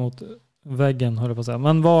lite mot väggen, höll jag på att säga.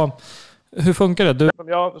 Men hur funkar det?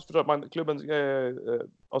 Jag förstår att klubben,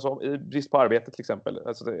 alltså i brist på arbete till exempel,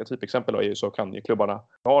 alltså ett typexempel är ju så kan ju klubbarna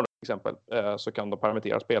ha till exempel, så kan de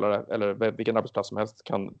permittera spelare eller vilken arbetsplats som helst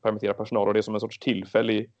kan permittera personal och det är som en sorts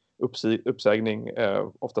tillfällig uppsägning,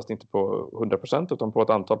 oftast inte på 100% utan på ett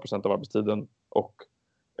antal procent av arbetstiden och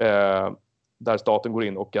där staten går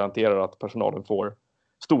in och garanterar att personalen får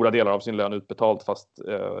stora delar av sin lön utbetalt fast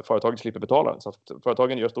företaget slipper betala den. Så att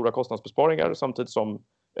företagen gör stora kostnadsbesparingar samtidigt som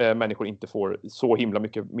människor inte får så himla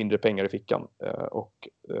mycket mindre pengar i fickan.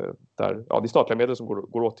 Det är statliga medel som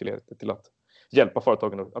går åt till att hjälpa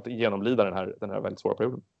företagen att genomlida den här väldigt svåra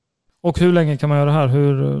perioden. Och hur länge kan man göra det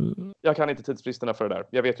här? Jag kan inte tidsfristerna för det där.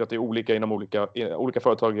 Jag vet ju att det är olika inom olika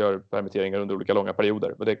företag gör permitteringar under olika långa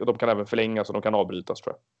perioder. Men de kan även förlängas och de kan avbrytas,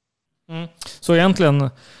 tror jag. Mm. Så egentligen,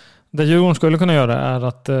 det Djurgården skulle kunna göra är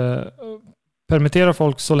att permittera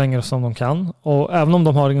folk så länge som de kan. Och även om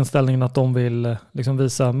de har inställningen att de vill liksom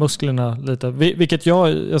visa musklerna lite. Vilket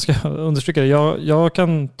jag ska understryka det. Jag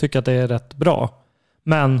kan tycka att det är rätt bra.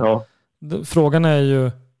 Men frågan är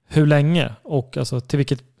ju hur länge och alltså till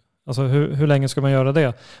vilket. Alltså hur länge ska man göra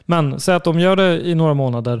det? Men säg att de gör det i några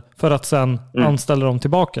månader för att sen anställa dem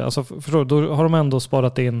tillbaka. Alltså då har de ändå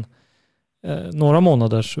sparat in några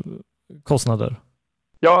månaders kostnader.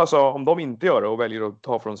 Ja, alltså om de inte gör det och väljer att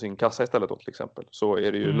ta från sin kassa istället då, till exempel, så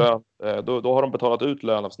är det ju lön. Då har de betalat ut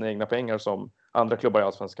lön av sina egna pengar som andra klubbar i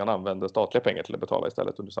Allsvenskan använder statliga pengar till att betala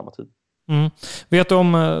istället under samma tid. Vet du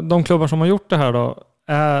om de klubbar som har gjort det här då,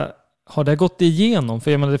 har det gått igenom?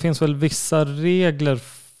 För jag menar, det finns väl vissa regler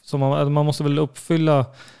som man måste väl uppfylla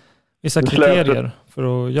vissa kriterier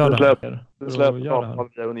för att göra det här. Det släppte av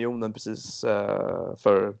unionen precis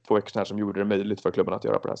för 2 veckor sedan som gjorde det möjligt för klubben att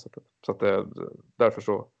göra på det här sättet. Så att därför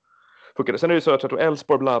så funkar det. Sen är det så att jag tror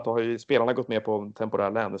Elfsborg bland annat har ju spelarna gått med på en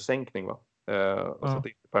temporär lönesänkning, va? Alltså att det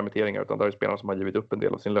inte är permitteringar utan det är spelarna som har givit upp en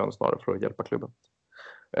del av sin lön snarare för att hjälpa klubben.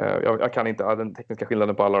 Jag kan inte den tekniska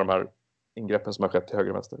skillnaden på alla de här ingreppen som har skett till höger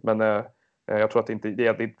och vänster. Men jag tror att vi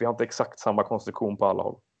har inte exakt samma konstruktion på alla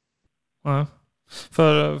håll. Ja.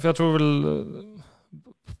 För jag tror väl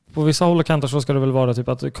på vissa håll och kanter så ska det väl vara typ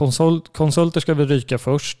att konsulter ska väl ryka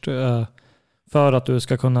först för att du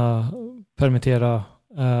ska kunna permittera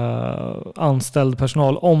anställd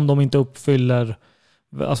personal om de inte uppfyller,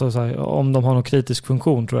 alltså så här, om de har någon kritisk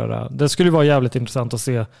funktion, tror jag det är. Det skulle vara jävligt intressant att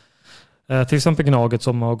se till exempel Gnaget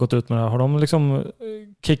som har gått ut med det här. Har de liksom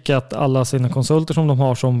kickat alla sina konsulter som de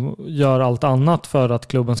har som gör allt annat för att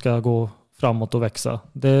klubben ska gå framåt och växa?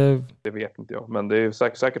 Det vet inte jag, men det är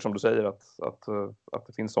säkert som du säger att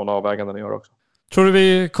det finns sådana avväganden att göra också. Tror du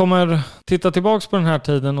vi kommer titta tillbaka på den här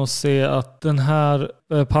tiden och se att den här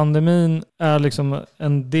pandemin är liksom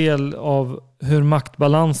en del av hur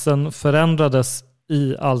maktbalansen förändrades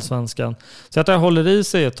i Allsvenskan? Så att det håller i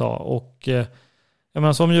sig ett tag och jag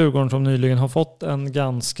menar, som Djurgården som nyligen har fått en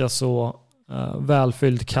ganska så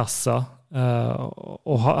välfylld kassa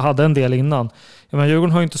och hade en del innan. Jag menar,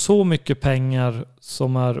 Djurgården har ju inte så mycket pengar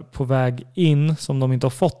som är på väg in som de inte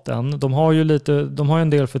har fått än. De har en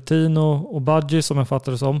del för Tino och Badji som jag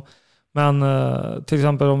fattar det som. Men till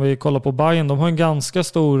exempel om vi kollar på Bayern, de har en ganska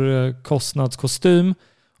stor kostnadskostym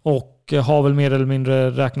och har väl mer eller mindre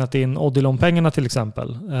räknat in Odilon-pengarna till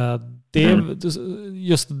exempel.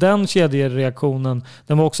 Just den kedjereaktionen,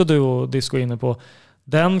 den var också du och Disco inne på.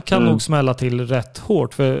 Den kan nog smälla till rätt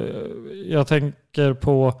hårt. För jag tänker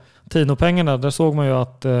på Tino-pengarna. Där såg man ju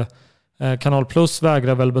att Kanal Plus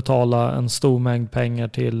vägrar väl betala en stor mängd pengar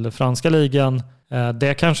till franska ligan.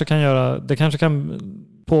 Det kanske kan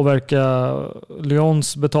påverka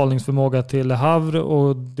Lyons betalningsförmåga till Le Havre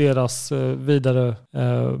och deras vidare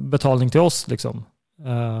betalning till oss. Liksom.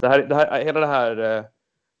 Hela det här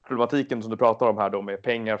problematiken som du pratar om här då med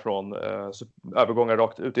pengar från övergångar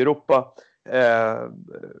rakt ut i Europa.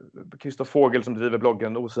 Christoph Fogel som driver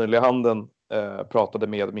bloggen Osynliga handen pratade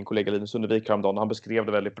med min kollega Linus Sundevik häromdagen. Han beskrev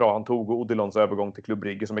det väldigt bra. Han tog Odilons övergång till Club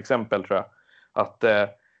Brygge som exempel, tror jag. Att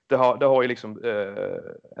det har ju liksom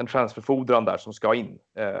en transferfordran där som ska in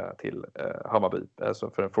till Hammarby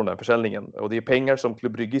alltså från den försäljningen. Och det är pengar som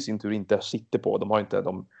Club Brygge i sin tur inte sitter på. De har inte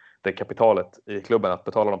det kapitalet i klubben att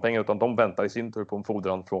betala de pengarna, utan de väntar i sin tur på en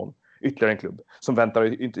fordran från ytterligare en klubb som väntar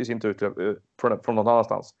i sin tur från någon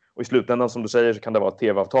annanstans. Och i slutändan, som du säger, så kan det vara ett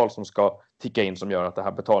tv-avtal som ska ticka in som gör att den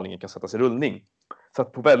här betalningen kan sättas i rullning. Så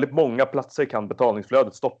att på väldigt många platser kan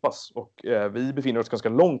betalningsflödet stoppas, och vi befinner oss ganska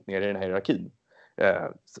långt ner i den här hierarkin.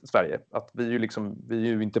 Sverige. Att vi är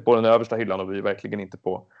ju inte på den översta hyllan, och vi är verkligen inte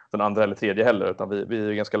på den andra eller tredje heller, utan vi är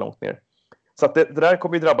ju ganska långt ner. Så att det där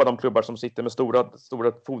kommer ju drabba de klubbar som sitter med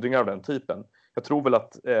stora fordringar av den typen. Jag tror väl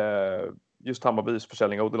att just Hammarbys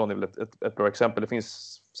försäljning av Odilon är väl ett bra exempel. Det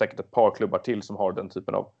finns säkert ett par klubbar till som har den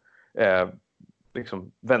typen av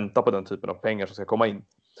liksom vänta på den typen av pengar som ska komma in.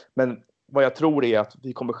 Men vad jag tror är att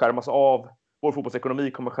vi kommer skärmas av, vår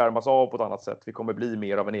fotbollsekonomi kommer skärmas av på ett annat sätt. Vi kommer bli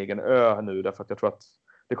mer av en egen ö nu, därför att jag tror att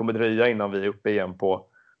det kommer dröja innan vi är uppe igen på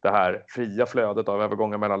det här fria flödet av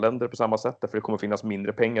övergångar mellan länder på samma sätt, därför det kommer finnas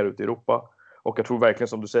mindre pengar ute i Europa. Och jag tror verkligen,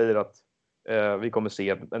 som du säger, att vi kommer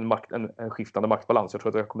se en skiftande maktbalans. Jag tror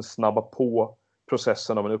att det kommer snabba på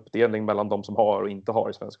processen av en uppdelning mellan de som har och inte har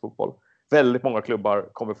i svensk fotboll. Väldigt många klubbar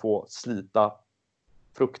kommer få slita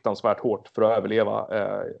fruktansvärt hårt för att överleva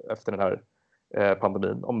efter den här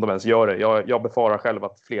pandemin, om de ens gör det. Jag befarar själv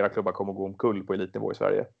att flera klubbar kommer att gå omkull på elitnivå i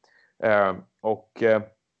Sverige.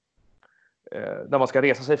 När man ska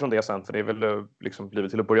resa sig från det sen, för det är väl liksom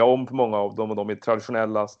blivit till att börja om för många av dem, och de är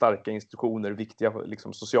traditionella, starka institutioner, viktiga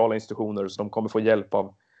liksom sociala institutioner, så de kommer få hjälp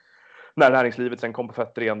av när näringslivet sen kommer på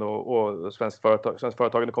fötter igen och svensk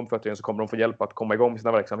företagande kommer på fötter igen, så kommer de få hjälp att komma igång med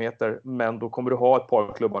sina verksamheter. Men då kommer du ha ett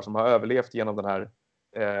par klubbar som har överlevt genom den här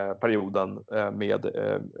perioden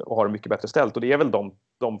och har det mycket bättre ställt, och det är väl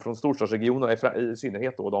de från storstadsregionerna i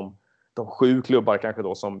synnerhet då, de 7 klubbar kanske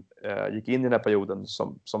då som gick in i den här perioden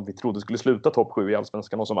som vi trodde skulle sluta topp 7 i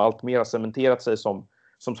Allsvenskan, och som allt mer har cementerat sig som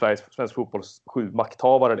svensk fotbolls 7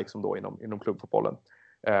 makthavare liksom då inom klubbfotbollen.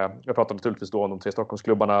 Jag pratar naturligtvis då om de 3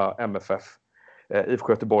 Stockholmsklubbarna, MFF, IFK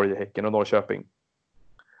Göteborg, Häcken och Norrköping.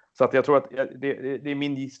 Så att jag tror att det är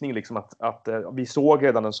min gissning liksom att vi såg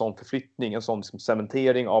redan en sån förflyttning, en sån liksom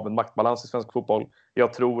cementering av en maktbalans i svensk fotboll.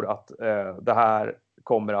 Jag tror att det här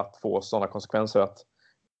kommer att få sådana konsekvenser att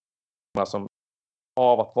som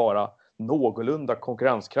av att vara någorlunda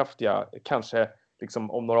konkurrenskraftiga kanske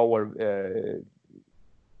liksom om några år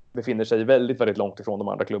befinner sig väldigt, väldigt långt ifrån de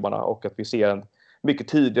andra klubbarna, och att vi ser en mycket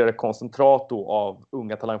tydligare koncentrat av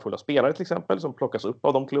unga talangfulla spelare till exempel som plockas upp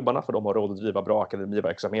av de klubbarna, för de har råd att driva bra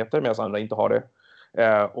akademiverksamheter medan andra inte har det,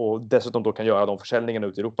 och dessutom då kan göra de försäljningarna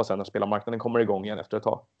ut i Europa sen när spelarmarknaden kommer igång igen efter ett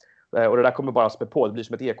tag. Och det där kommer bara spä på. Det blir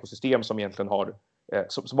som ett ekosystem som egentligen har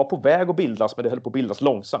som var på väg att bildas, men det höll på att bildas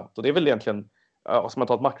långsamt. Och det är väl egentligen, om man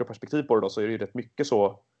tar ett makroperspektiv på det då, så är det ju rätt mycket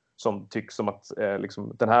så som tycks som att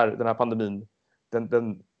liksom den här pandemin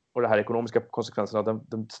och de här ekonomiska konsekvenserna,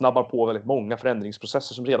 den snabbar på väldigt många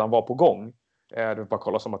förändringsprocesser som redan var på gång. Det var bara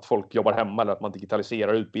kolla som att folk jobbar hemma eller att man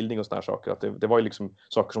digitaliserar utbildning och såna här saker. Att det var ju liksom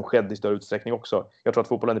saker som skedde i större utsträckning också. Jag tror att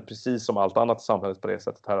fotbollen är precis som allt annat i samhället på det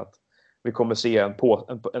sättet här, att vi kommer se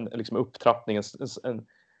en liksom upptrappning, en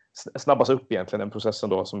snabbas upp egentligen den processen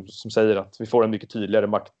då som säger att vi får en mycket tydligare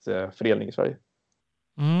maktfördelning i Sverige.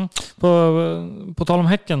 På tal om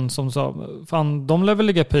Häcken som sa, fan, de lär väl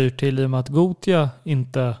ligga pyrt till i och med att Gothia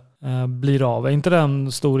inte blir av. Är inte det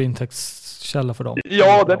en stor intäktskälla för dem?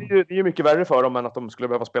 Ja, det är ju mycket värre för dem än att de skulle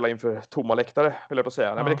behöva spela inför tomma läktare, vill jag på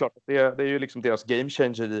säga. Nej, men det är klart att det är ju liksom deras game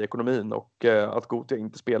changer i ekonomin, och att Gothia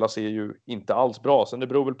inte spelas är ju inte alls bra. Sen det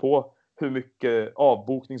beror väl på hur mycket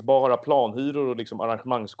avbokningsbara planhyror och liksom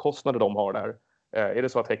arrangemangskostnader de har där. Är det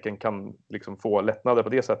så att Häcken kan liksom få lättnader på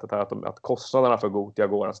det sättet här, att kostnaderna för Gothia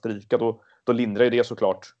går att stryka, då lindrar ju det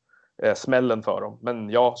såklart smällen för dem. Men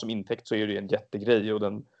ja, som intäkt så är det en jättegrej, och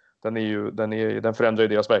den förändrar ju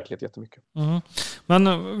deras verklighet jättemycket.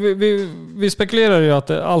 Men vi spekulerar ju att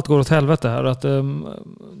allt går åt helvete här, att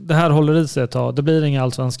det här håller i sig ett tag. Det blir ingen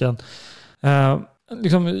Allsvenskan.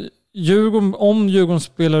 Liksom om Djurgården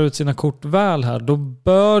spelar ut sina kort väl här, då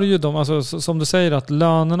bör ju de, alltså som du säger, att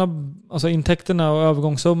lönerna, alltså intäkterna och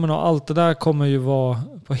övergångssummorna och allt det där kommer ju vara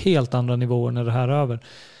på helt andra nivåer när det här är över.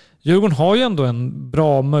 Djurgården har ju ändå en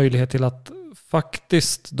bra möjlighet till att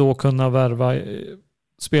faktiskt då kunna värva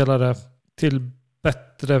spelare till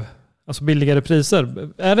bättre, alltså billigare priser.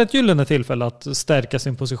 Är det ett gyllene tillfälle att stärka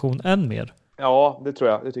sin position än mer? Ja, det tror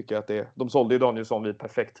jag. Det tycker jag att det är. De sålde ju Danielsson vid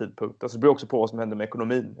perfekt tidpunkt. Alltså, det beror också på vad som händer med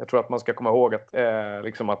ekonomin. Jag tror att man ska komma ihåg att,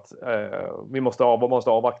 vi måste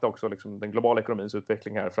avvakta också liksom, den globala ekonomins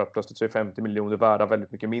utveckling här. För att plötsligt så är 50 miljoner värda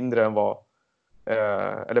väldigt mycket mindre än vad...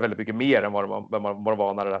 eller väldigt mycket mer än vad de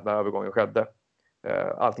var när den här övergången skedde.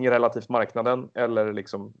 Allting är relativt marknaden eller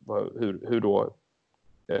liksom hur då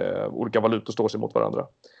olika valutor står sig mot varandra.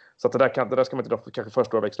 Så att det där ska man inte kanske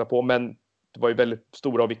först växla på, men det var ju väldigt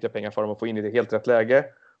stora och viktiga pengar för dem att få in i det helt rätt läge.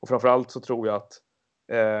 Och framförallt så tror jag att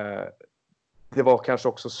det var kanske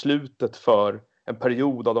också slutet för en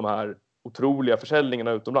period av de här otroliga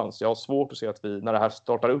försäljningarna utomlands. Jag har svårt att se att vi, när det här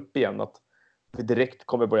startar upp igen, att vi direkt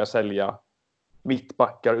kommer börja sälja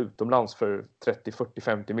mittbackar utomlands för 30, 40,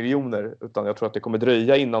 50 miljoner. Utan jag tror att det kommer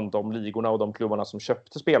dröja innan de ligorna och de klubbarna som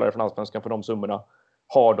köpte spelare från Allsvenskan för de summorna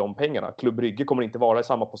har de pengarna. Klubb Brygge kommer inte vara i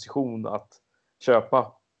samma position att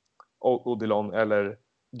köpa Odilon, eller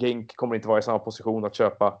Genk kommer inte vara i samma position att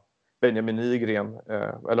köpa Benjamin Nygren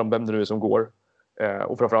eller om vem det nu är som går.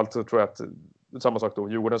 Och framförallt så tror jag att samma sak då,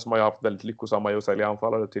 Djurgården som har haft väldigt lyckosamma i att sälja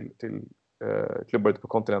anfallare till klubbar ute på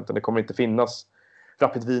kontinenten. Det kommer inte finnas.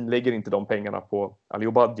 Rapid Wien lägger inte de pengarna på Ali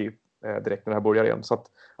Obadji direkt när det här börjar igen. Så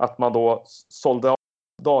att man då sålde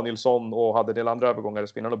Danielsson och hade en del andra övergångar i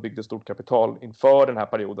spinnarna och byggde stort kapital inför den här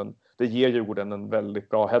perioden. Det ger Djurgården en väldigt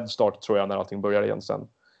bra headstart tror jag när allting börjar igen sen.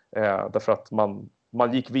 Därför att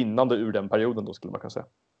man gick vinnande ur den perioden då, skulle man kunna säga.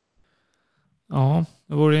 Ja,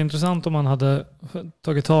 det vore intressant om man hade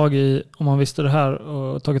tagit tag i, om man visste det här,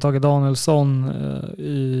 och tagit tag i Danielsson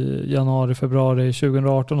i januari, februari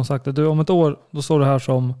 2018 och sagt att du om ett år, då står du här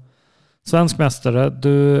som svensk mästare.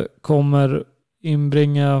 Du kommer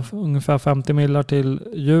inbringa ungefär 50 millar till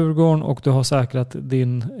Djurgården och du har säkrat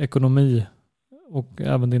din ekonomi och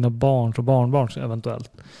även dina barns och barnbarns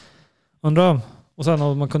eventuellt. Undrar, och sen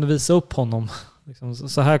om man kunde visa upp honom. Liksom,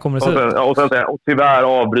 så här kommer det se ut. Och sen säga, och tyvärr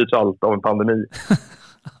avbryts allt av en pandemi.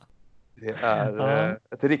 Det är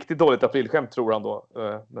ett riktigt dåligt aprilskämt tror han då.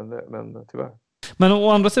 Men tyvärr. Men å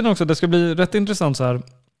andra sidan också, det ska bli rätt intressant så här.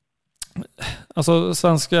 Alltså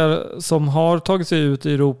svenskar som har tagit sig ut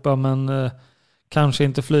i Europa men kanske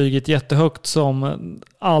inte flygit jättehögt, som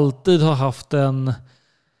alltid har haft en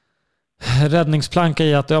räddningsplanka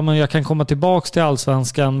i att men jag kan komma tillbaks till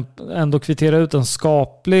Allsvenskan, ändå kvittera ut en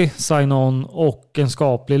skaplig sign-on och en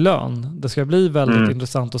skaplig lön. Det ska bli väldigt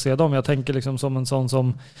intressant att se dem. Jag tänker liksom som en sån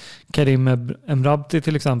som Karim Emrabti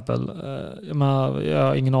till exempel. Jag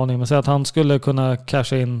har ingen aning, men säg att han skulle kunna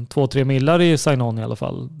casha in 2-3 millar i sign-on i alla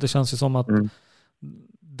fall. Det känns ju som att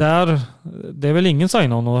det är väl ingen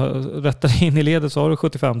sign-on, och rättar in i ledet så har du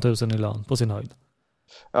 75 000 i lön på sin höjd.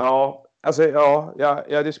 Ja, alltså jag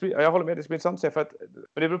håller med. Det blir intressant att se, för att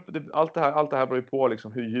allt det här beror ju på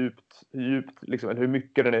liksom hur djupt liksom, eller hur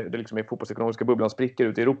mycket det liksom är fotbollsekonomiska bubblan spricker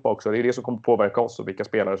ut i Europa också. Det är det som kommer påverka oss och vilka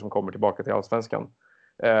spelare som kommer tillbaka till Allsvenskan.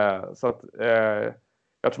 Så att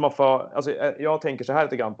jag tror jag tänker så här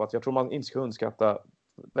lite grann på att jag tror man inte ska underskatta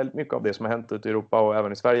väldigt mycket av det som har hänt ute i Europa och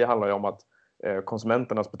även i Sverige. Handlar ju om att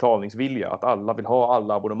konsumenternas betalningsvilja, att alla vill ha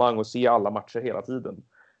alla abonnemang och se alla matcher hela tiden.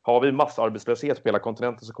 Har vi massarbetslöshet på hela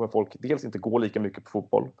kontinenten så kommer folk dels inte gå lika mycket på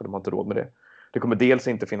fotboll, för de har inte råd med det. Det kommer dels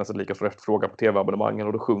inte finnas en lika stor efterfrågan på tv-abonnemangen,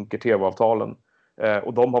 och då sjunker tv-avtalen.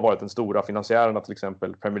 Och de har varit den stora finansiärerna, till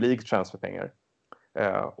exempel Premier League transferpengar.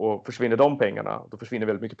 Och försvinner de pengarna, då försvinner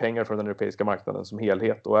väldigt mycket pengar från den europeiska marknaden som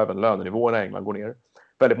helhet, och även lönenivåerna i England går ner.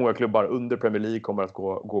 Väldigt många klubbar under Premier League kommer att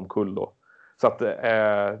gå omkull då. Så att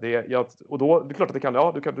och då det är klart att det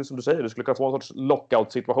kan, du kan, som du säger, du skulle kunna få en sorts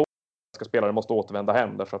lockout-situation. Spelare måste återvända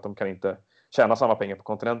hem därför att de kan inte tjäna samma pengar på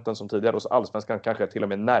kontinenten som tidigare, och så Allsvenskan kanske till och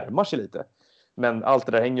med närmar sig lite. Men allt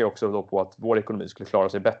det där hänger också då på att vår ekonomi skulle klara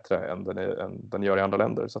sig bättre än den gör i andra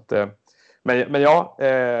länder. Så att, men ja,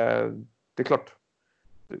 det är klart.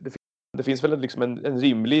 Det finns väl liksom en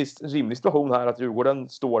rimlig situation här att Djurgården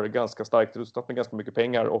står ganska starkt rustat med ganska mycket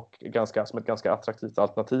pengar och som ett ganska attraktivt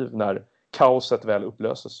alternativ när kaoset väl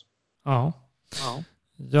upplöses. Ja.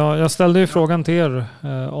 Ja, jag ställde ju frågan till er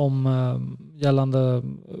om gällande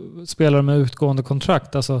spelare med utgående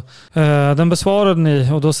kontrakt. Alltså, den besvarade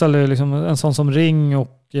ni, och då ställde jag liksom en sån som Ring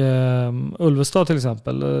och Ulvestad till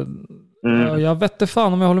exempel. Jag vet inte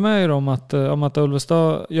fan om jag håller med er om att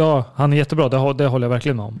Ulvestad, ja, han är jättebra, det håller jag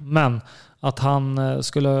verkligen om. Men att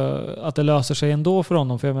att det löser sig ändå för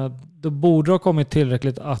honom, för jag menar, det borde ha kommit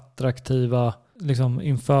tillräckligt attraktiva liksom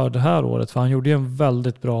inför det här året, för han gjorde ju en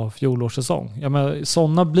väldigt bra fjolårssäsong. Ja, men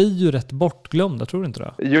sådana blir ju rätt bortglömda, tror du inte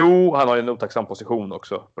det? Jo, han har ju en otacksam position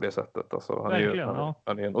också på det sättet. Alltså,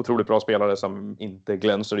 han är en otroligt bra spelare som inte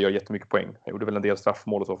glänser och gör jättemycket poäng. Han gjorde väl en del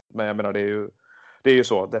straffmål och så, men jag menar det är ju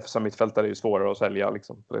så. Defensiva mittfältare är ju svårare att sälja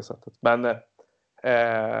liksom, på det sättet. Men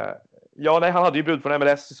Nej, han hade ju brud från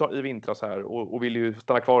MLS i vintras här och ville ju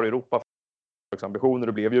stanna kvar i Europa för ambitioner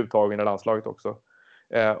och blev ju uttagen i landslaget också.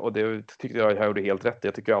 Och det tyckte jag gjorde helt rätt.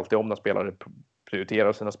 Jag tycker alltid om när spelare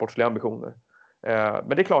prioriterar sina sportsliga ambitioner. Men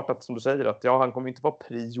det är klart att, som du säger, att han kommer inte vara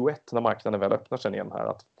prio 1 när marknaden väl öppnar sig igen här.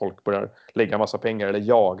 Att folk börjar lägga en massa pengar eller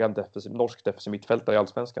jaga en norsk defensiv mittfältare i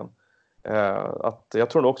Allsvenskan. Jag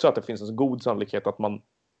tror också att det finns en god sannolikhet att man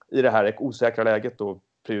i det här osäkra läget då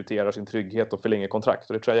prioriterar sin trygghet och förlänger kontrakt.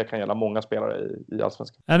 Och det tror jag kan gälla många spelare i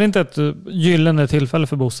Allsvenskan. Är det inte ett gyllene tillfälle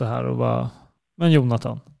för Bosse här och bara, men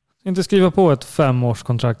Jonathan, inte skriva på ett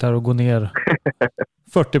 5-årskontrakt här och gå ner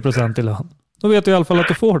 40% i lön. Då vet du i alla fall att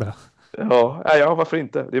du får det. Ja, varför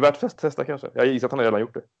inte? Det är värt att testa kanske. Jag gissar att han redan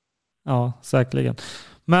gjort det. Ja, säkerligen.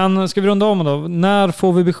 Men ska vi runda om då? När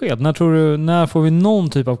får vi besked? När får vi någon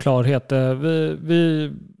typ av klarhet?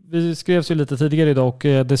 Vi skrevs ju lite tidigare idag och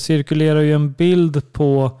det cirkulerar ju en bild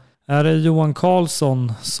på, är det Johan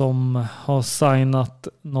Karlsson som har signat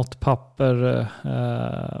något papper?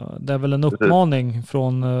 Det är väl en uppmaning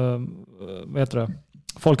från vad heter det?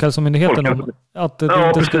 Folkhälsomyndigheten om att det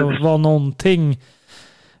inte ska vara någonting.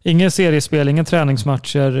 Ingen seriespel, ingen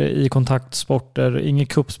träningsmatcher i kontaktsporter, ingen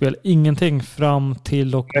kuppspel, ingenting fram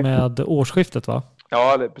till och med årsskiftet, va?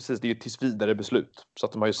 Ja, precis. Det är ju ett tills vidare beslut. Så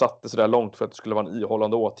att de har ju satt det så där långt för att det skulle vara en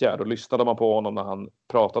ihållande åtgärd. Och lyssnade man på honom när han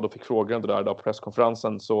pratade och fick frågor om det där på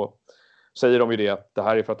presskonferensen, så säger de ju det att det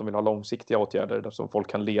här är för att de vill ha långsiktiga åtgärder som folk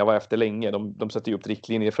kan leva efter länge. De sätter ju upp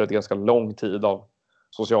riktlinjer för ett ganska lång tid av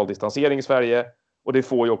social distansering i Sverige. Och det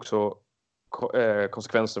får ju också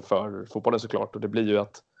konsekvenser för fotbollen såklart. Och det blir ju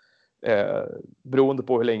att beroende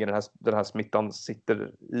på hur länge den här smittan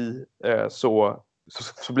sitter i så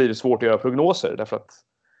blir det svårt att göra prognoser. Därför att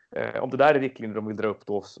om det där är riktlinjer de vill dra upp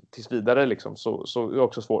då tills vidare liksom, så är det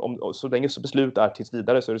också svårt. Så länge beslut är tills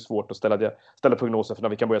vidare så är det svårt att ställa prognoser för när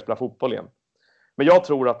vi kan börja spela fotboll igen. Men jag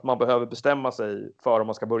tror att man behöver bestämma sig för om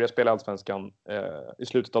man ska börja spela Allsvenskan i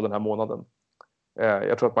slutet av den här månaden.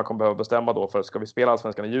 Jag tror att man kommer behöva bestämma då för ska vi spela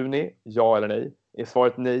Allsvenskan i juni, ja eller nej. Är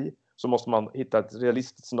svaret nej, så måste man hitta ett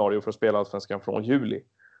realistiskt scenario för att spela Allsvenskan från juli.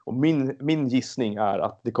 Och min gissning är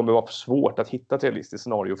att det kommer vara svårt att hitta ett realistiskt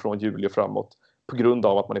scenario från juli och framåt på grund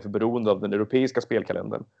av att man är för beroende av den europeiska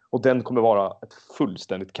spelkalendern. Och den kommer vara ett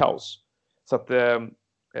fullständigt kaos. Så att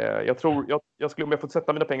jag tror, om jag får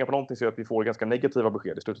sätta mina pengar på någonting så att vi får ganska negativa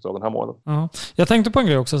besked i slutet av den här månaden. Ja. Jag tänkte på en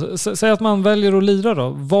grej också. Säg att man väljer att lira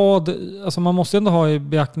då. Man måste ändå ha i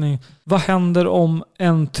beaktning, vad händer om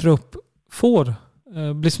en trupp får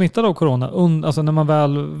bli smittad av corona? Alltså när man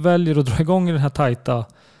väl väljer att dra igång i den här tajta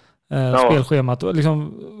spelschemat.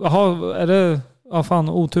 Liksom, är det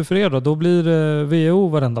otur för er då blir det VO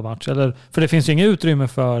varenda match? Eller, för det finns ju inget utrymme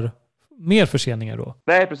för mer förseningar då.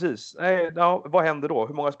 Nej, precis. Vad händer då?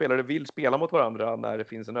 Hur många spelare vill spela mot varandra när det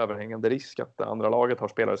finns en överhängande risk att det andra laget har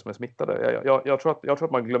spelare som är smittade? Jag tror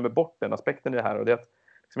att man glömmer bort den aspekten i det här. Och det är att,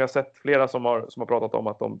 som jag har sett flera som har pratat om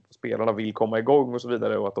att spelarna vill komma igång och så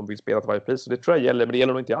vidare och att de vill spela till varje pris. Och det tror jag gäller, men det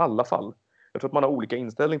gäller nog inte i alla fall. Jag tror att man har olika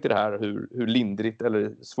inställning till det här, hur lindrigt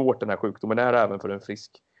eller svårt den här sjukdomen är även för en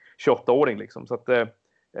frisk 28-åring. Liksom. Så att,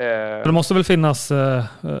 det måste väl finnas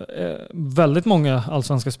väldigt många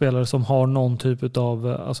allsvenska spelare som har någon typ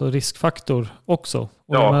av riskfaktor också.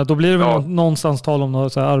 Och då blir det väl någonstans tal om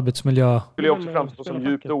något så här arbetsmiljö. Det skulle också framstå som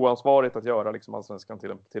djupt oansvarigt att göra liksom allsvenskan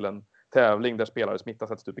till en tävling där spelare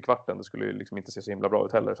smittas ett stup i kvarten. Det skulle ju liksom inte se så himla bra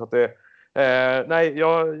ut heller. Så att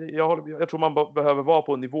jag tror man behöver vara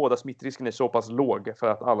på en nivå där smittrisken är så pass låg för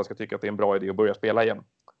att alla ska tycka att det är en bra idé att börja spela igen.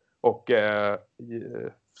 Och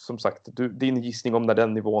som sagt, din gissning om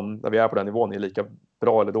när vi är på den nivån är lika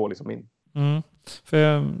bra eller dålig som min.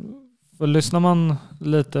 För lyssnar man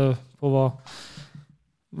lite på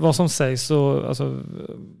vad som sägs så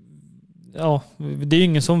det är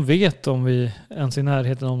ingen som vet om vi ens är i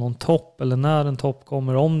närheten av någon topp eller när en topp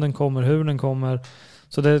kommer, om den kommer, hur den kommer.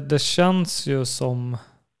 Så det känns ju som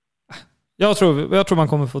jag tror man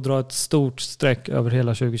kommer få dra ett stort streck över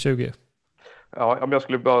hela 2020. Ja, om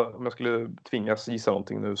jag skulle tvingas gissa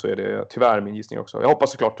någonting nu så är det tyvärr min gissning också. Jag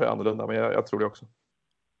hoppas såklart det är annorlunda, men jag tror det också.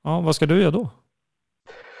 Ja, vad ska du göra då?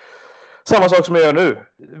 Samma sak som jag gör nu.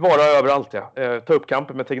 Vara överallt, ta upp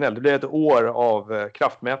kampen med Tegnell. Det blir ett år av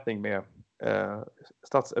kraftmätning med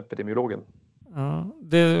statsepidemiologen. Ja,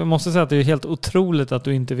 jag måste säga att det är helt otroligt att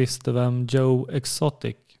du inte visste vem Joe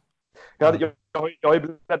Exotic. Jag har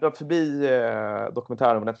ju bläddrat förbi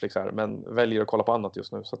dokumentären på Netflix här, men väljer att kolla på annat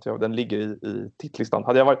just nu. Så att den ligger i tittlistan.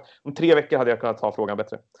 Om 3 veckor hade jag kunnat ta frågan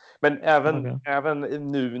bättre. Men även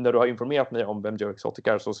nu när du har informerat mig om vem Joe Exotic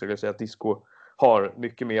är så skulle jag säga att Disco har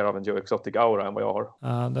mycket mer av en Joe Exotic aura än vad jag har.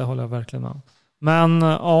 Ja, det håller jag verkligen med. Men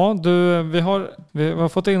ja, vi har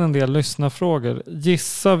fått in en del lyssnarfrågor.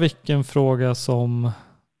 Gissa vilken fråga som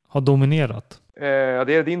har dominerat.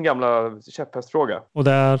 Det är din gamla käpphästfråga. Och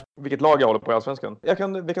det är? Vilket lag jag håller på i Allsvenskan.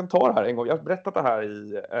 Vi kan ta det här en gång. Jag har berättat det här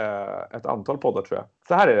i ett antal poddar tror jag.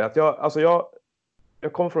 Så här är det. Att jag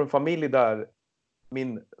kommer från en familj där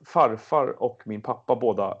min farfar och min pappa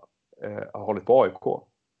båda har hållit på AIK.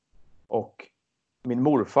 Och min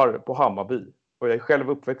morfar på Hammarby. Och jag är själv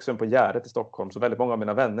uppvuxen på Gärdet i Stockholm. Så väldigt många av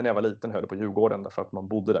mina vänner när jag var liten höll på Djurgården. Därför att man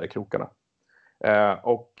bodde där i krokarna.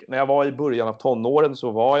 Och när jag var i början av tonåren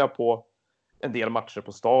så var jag på en del matcher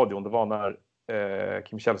på stadion. Det var när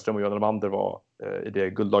Kim Källström och Johan Elmander var i det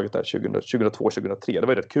guldlaget där 2002-2003. Det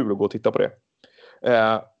var rätt kul att gå och titta på det.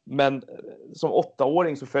 Men som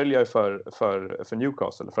 8-åring så följde jag för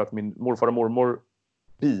Newcastle. För att min morfar och mormor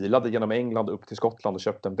bilade genom England upp till Skottland och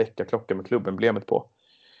köpte en väckarklocka med klubbemblemet på.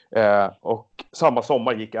 Och samma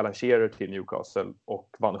sommar gick Alan Shearer till Newcastle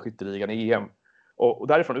och vann skytteligan i EM. Och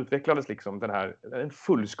därifrån utvecklades liksom en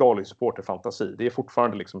fullskalig supporterfantasi. Det är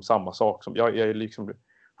fortfarande liksom samma sak. Som jag är liksom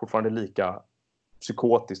fortfarande lika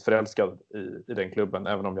psykotiskt förälskad i den klubben.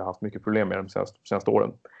 Även om jag har haft mycket problem med den de senaste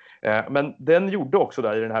åren. Men den gjorde också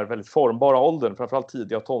där i den här väldigt formbara åldern. Framförallt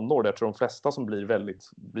tidiga tonår. Där jag tror de flesta som blir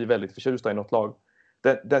väldigt förtjusta i något lag.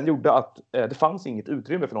 Den gjorde att det fanns inget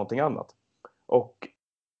utrymme för någonting annat. Och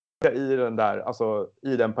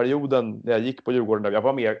i den perioden när jag gick på Djurgården där jag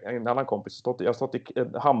var med en annan kompis. Jag har stått i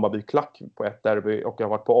en Hammarby-klack på ett derby och jag har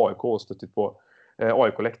varit på AIK och stått på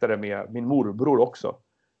AIK-läktare med min morbror också.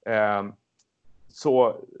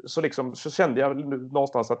 Så kände jag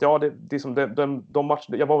någonstans att det är som de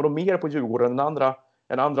matcher, jag var nog mer på Djurgården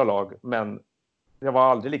än andra lag, men jag var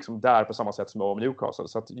aldrig liksom där på samma sätt som jag var med Newcastle.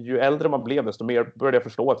 Så att ju äldre man blev desto mer började jag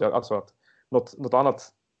förstå att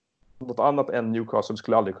något annat än Newcastle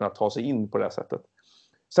skulle aldrig kunna ta sig in på det här sättet.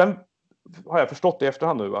 Sen har jag förstått i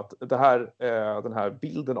efterhand nu att den här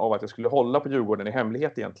bilden av att jag skulle hålla på Djurgården i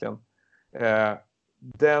hemlighet egentligen,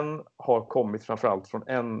 den har kommit framförallt från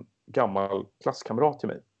en gammal klasskamrat till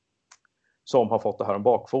mig som har fått det här om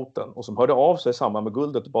bakfoten och som hörde av sig i samband med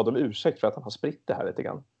guldet och bad om ursäkt för att han har spritt det här lite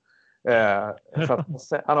grann. För att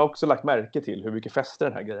han har också lagt märke till hur mycket fäste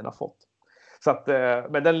den här grejen har fått. Så att,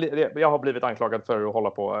 men jag har blivit anklagad för att hålla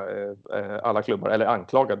på alla klubbar. Eller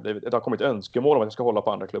anklagad. Det har kommit önskemål om att jag ska hålla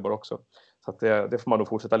på andra klubbar också. Så att det får man nog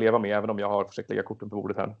fortsätta leva med. Även om jag har försökt lägga korten på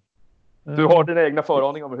bordet här. Du har dina egna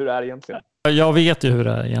föraning om hur det är egentligen. Jag vet ju hur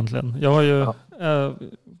det är egentligen. Jag har ju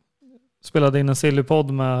spelade in en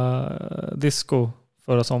Sillypodd med disco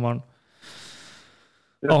förra sommaren.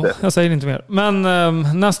 Ja, jag säger inte mer. Men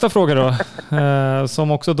nästa fråga då.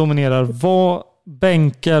 Som också dominerar. Vad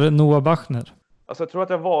bänkar Noah Bachner? Alltså jag tror att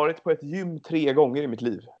jag har varit på ett gym 3 gånger i mitt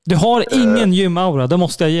liv. Du har ingen gymaura, det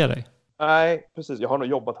måste jag ge dig. Nej, precis. Jag har nog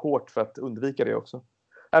jobbat hårt för att undvika det också.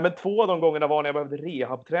 Nej, men 2 av de gångerna var när jag behövde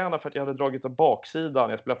rehabträna för att jag hade dragit av baksidan.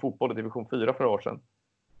 Jag spelade fotboll i division 4 för år sedan.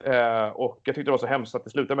 Och jag tyckte det var så hemskt att det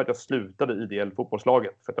slutade med att jag slutade i det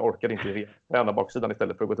fotbollslaget. För att jag orkade inte träna baksidan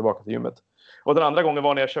istället för att gå tillbaka till gymmet. Och den andra gången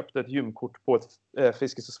var när jag köpte ett gymkort på ett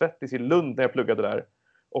Friskis och Svettis i Lund när jag pluggade där.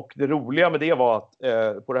 Och det roliga med det var att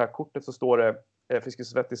på det här kortet så står det Friskis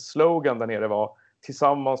och Svettis slogan där nere var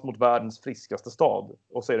tillsammans mot världens friskaste stad.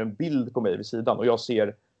 Och så är det en bild på mig vid sidan och jag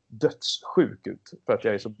ser dödssjuk ut för att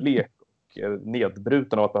jag är så blek och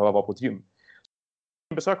nedbruten av att behöva vara på ett gym.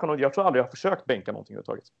 Jag tror aldrig jag har försökt bänka någonting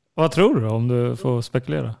överhuvudtaget. Vad tror du om du får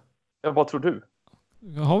spekulera? Ja, vad tror du?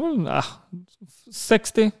 Jag har väl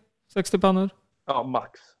 60 pannor. Ja,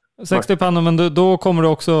 max. 60 pannor, men då kommer du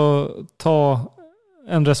också ta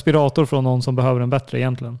en respirator från någon som behöver en bättre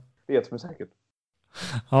egentligen. Det är säkert.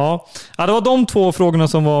 Ja, det var de 2 frågorna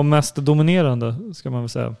som var mest dominerande, ska man väl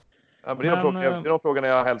säga. Ja, men det är de frågorna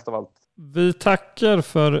jag helst av allt. Vi tackar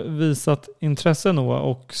för visat intresse, Noah,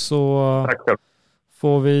 och så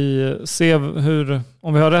får vi se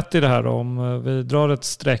om vi har rätt i det här. Om vi drar ett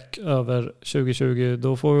streck över 2020,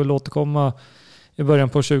 då får vi väl återkomma i början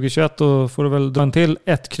på 2021 och får du väl dra en till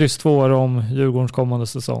 1-2 om Djurgårdens kommande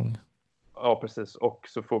säsong. Ja, precis. Och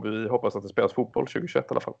så får vi hoppas att det spelas fotboll 2021 i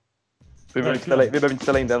alla fall. Vi behöver inte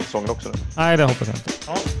ställa in den säsongen också nu. Nej, det hoppas jag inte.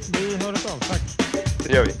 Ja, vi hör det av. Tack.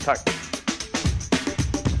 Det gör vi. Tack.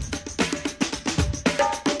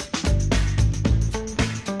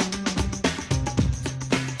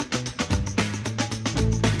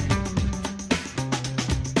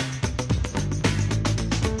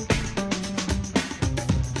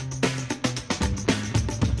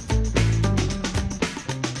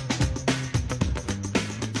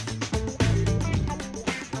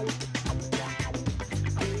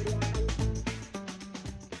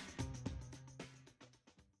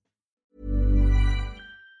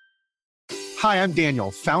 Hi, I'm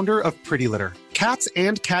Daniel, founder of Pretty Litter. Cats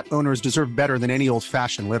and cat owners deserve better than any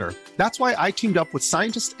old-fashioned litter. That's why I teamed up with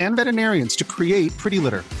scientists and veterinarians to create Pretty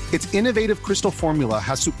Litter. Its innovative crystal formula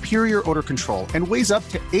has superior odor control and weighs up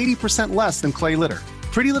to 80% less than clay litter.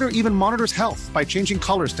 Pretty Litter even monitors health by changing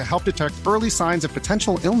colors to help detect early signs of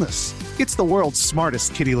potential illness. It's the world's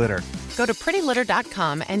smartest kitty litter. Go to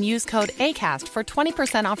prettylitter.com and use code ACAST for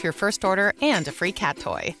 20% off your first order and a free cat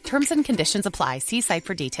toy. Terms and conditions apply. See site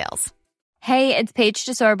for details. Hey, it's Paige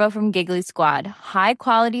DeSorbo from Giggly Squad. High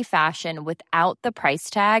quality fashion without the price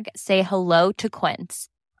tag. Say hello to Quince.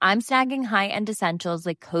 I'm snagging high-end essentials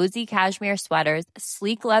like cozy cashmere sweaters,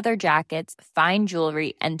 sleek leather jackets, fine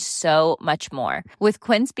jewelry, and so much more. With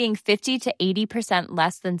Quince being 50 to 80%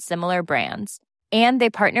 less than similar brands. And they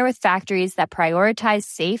partner with factories that prioritize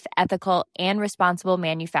safe, ethical, and responsible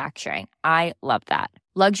manufacturing. I love that.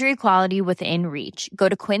 Luxury quality within reach. Go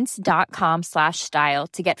to quince.com/style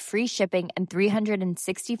to get free shipping and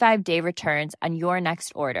 365-day returns on your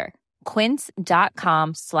next order.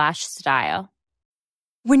 Quince.com/style.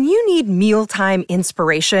 When you need mealtime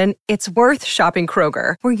inspiration, it's worth shopping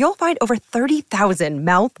Kroger, where you'll find over 30,000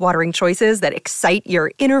 mouth-watering choices that excite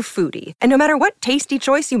your inner foodie. And no matter what tasty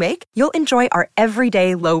choice you make, you'll enjoy our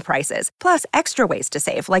everyday low prices, plus extra ways to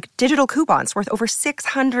save, like digital coupons worth over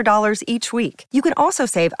 $600 each week. You can also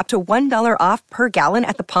save up to $1 off per gallon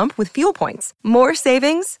at the pump with fuel points. More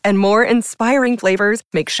savings and more inspiring flavors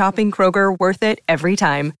make shopping Kroger worth it every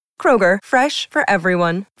time. Kroger, fresh for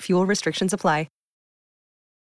everyone. Fuel restrictions apply.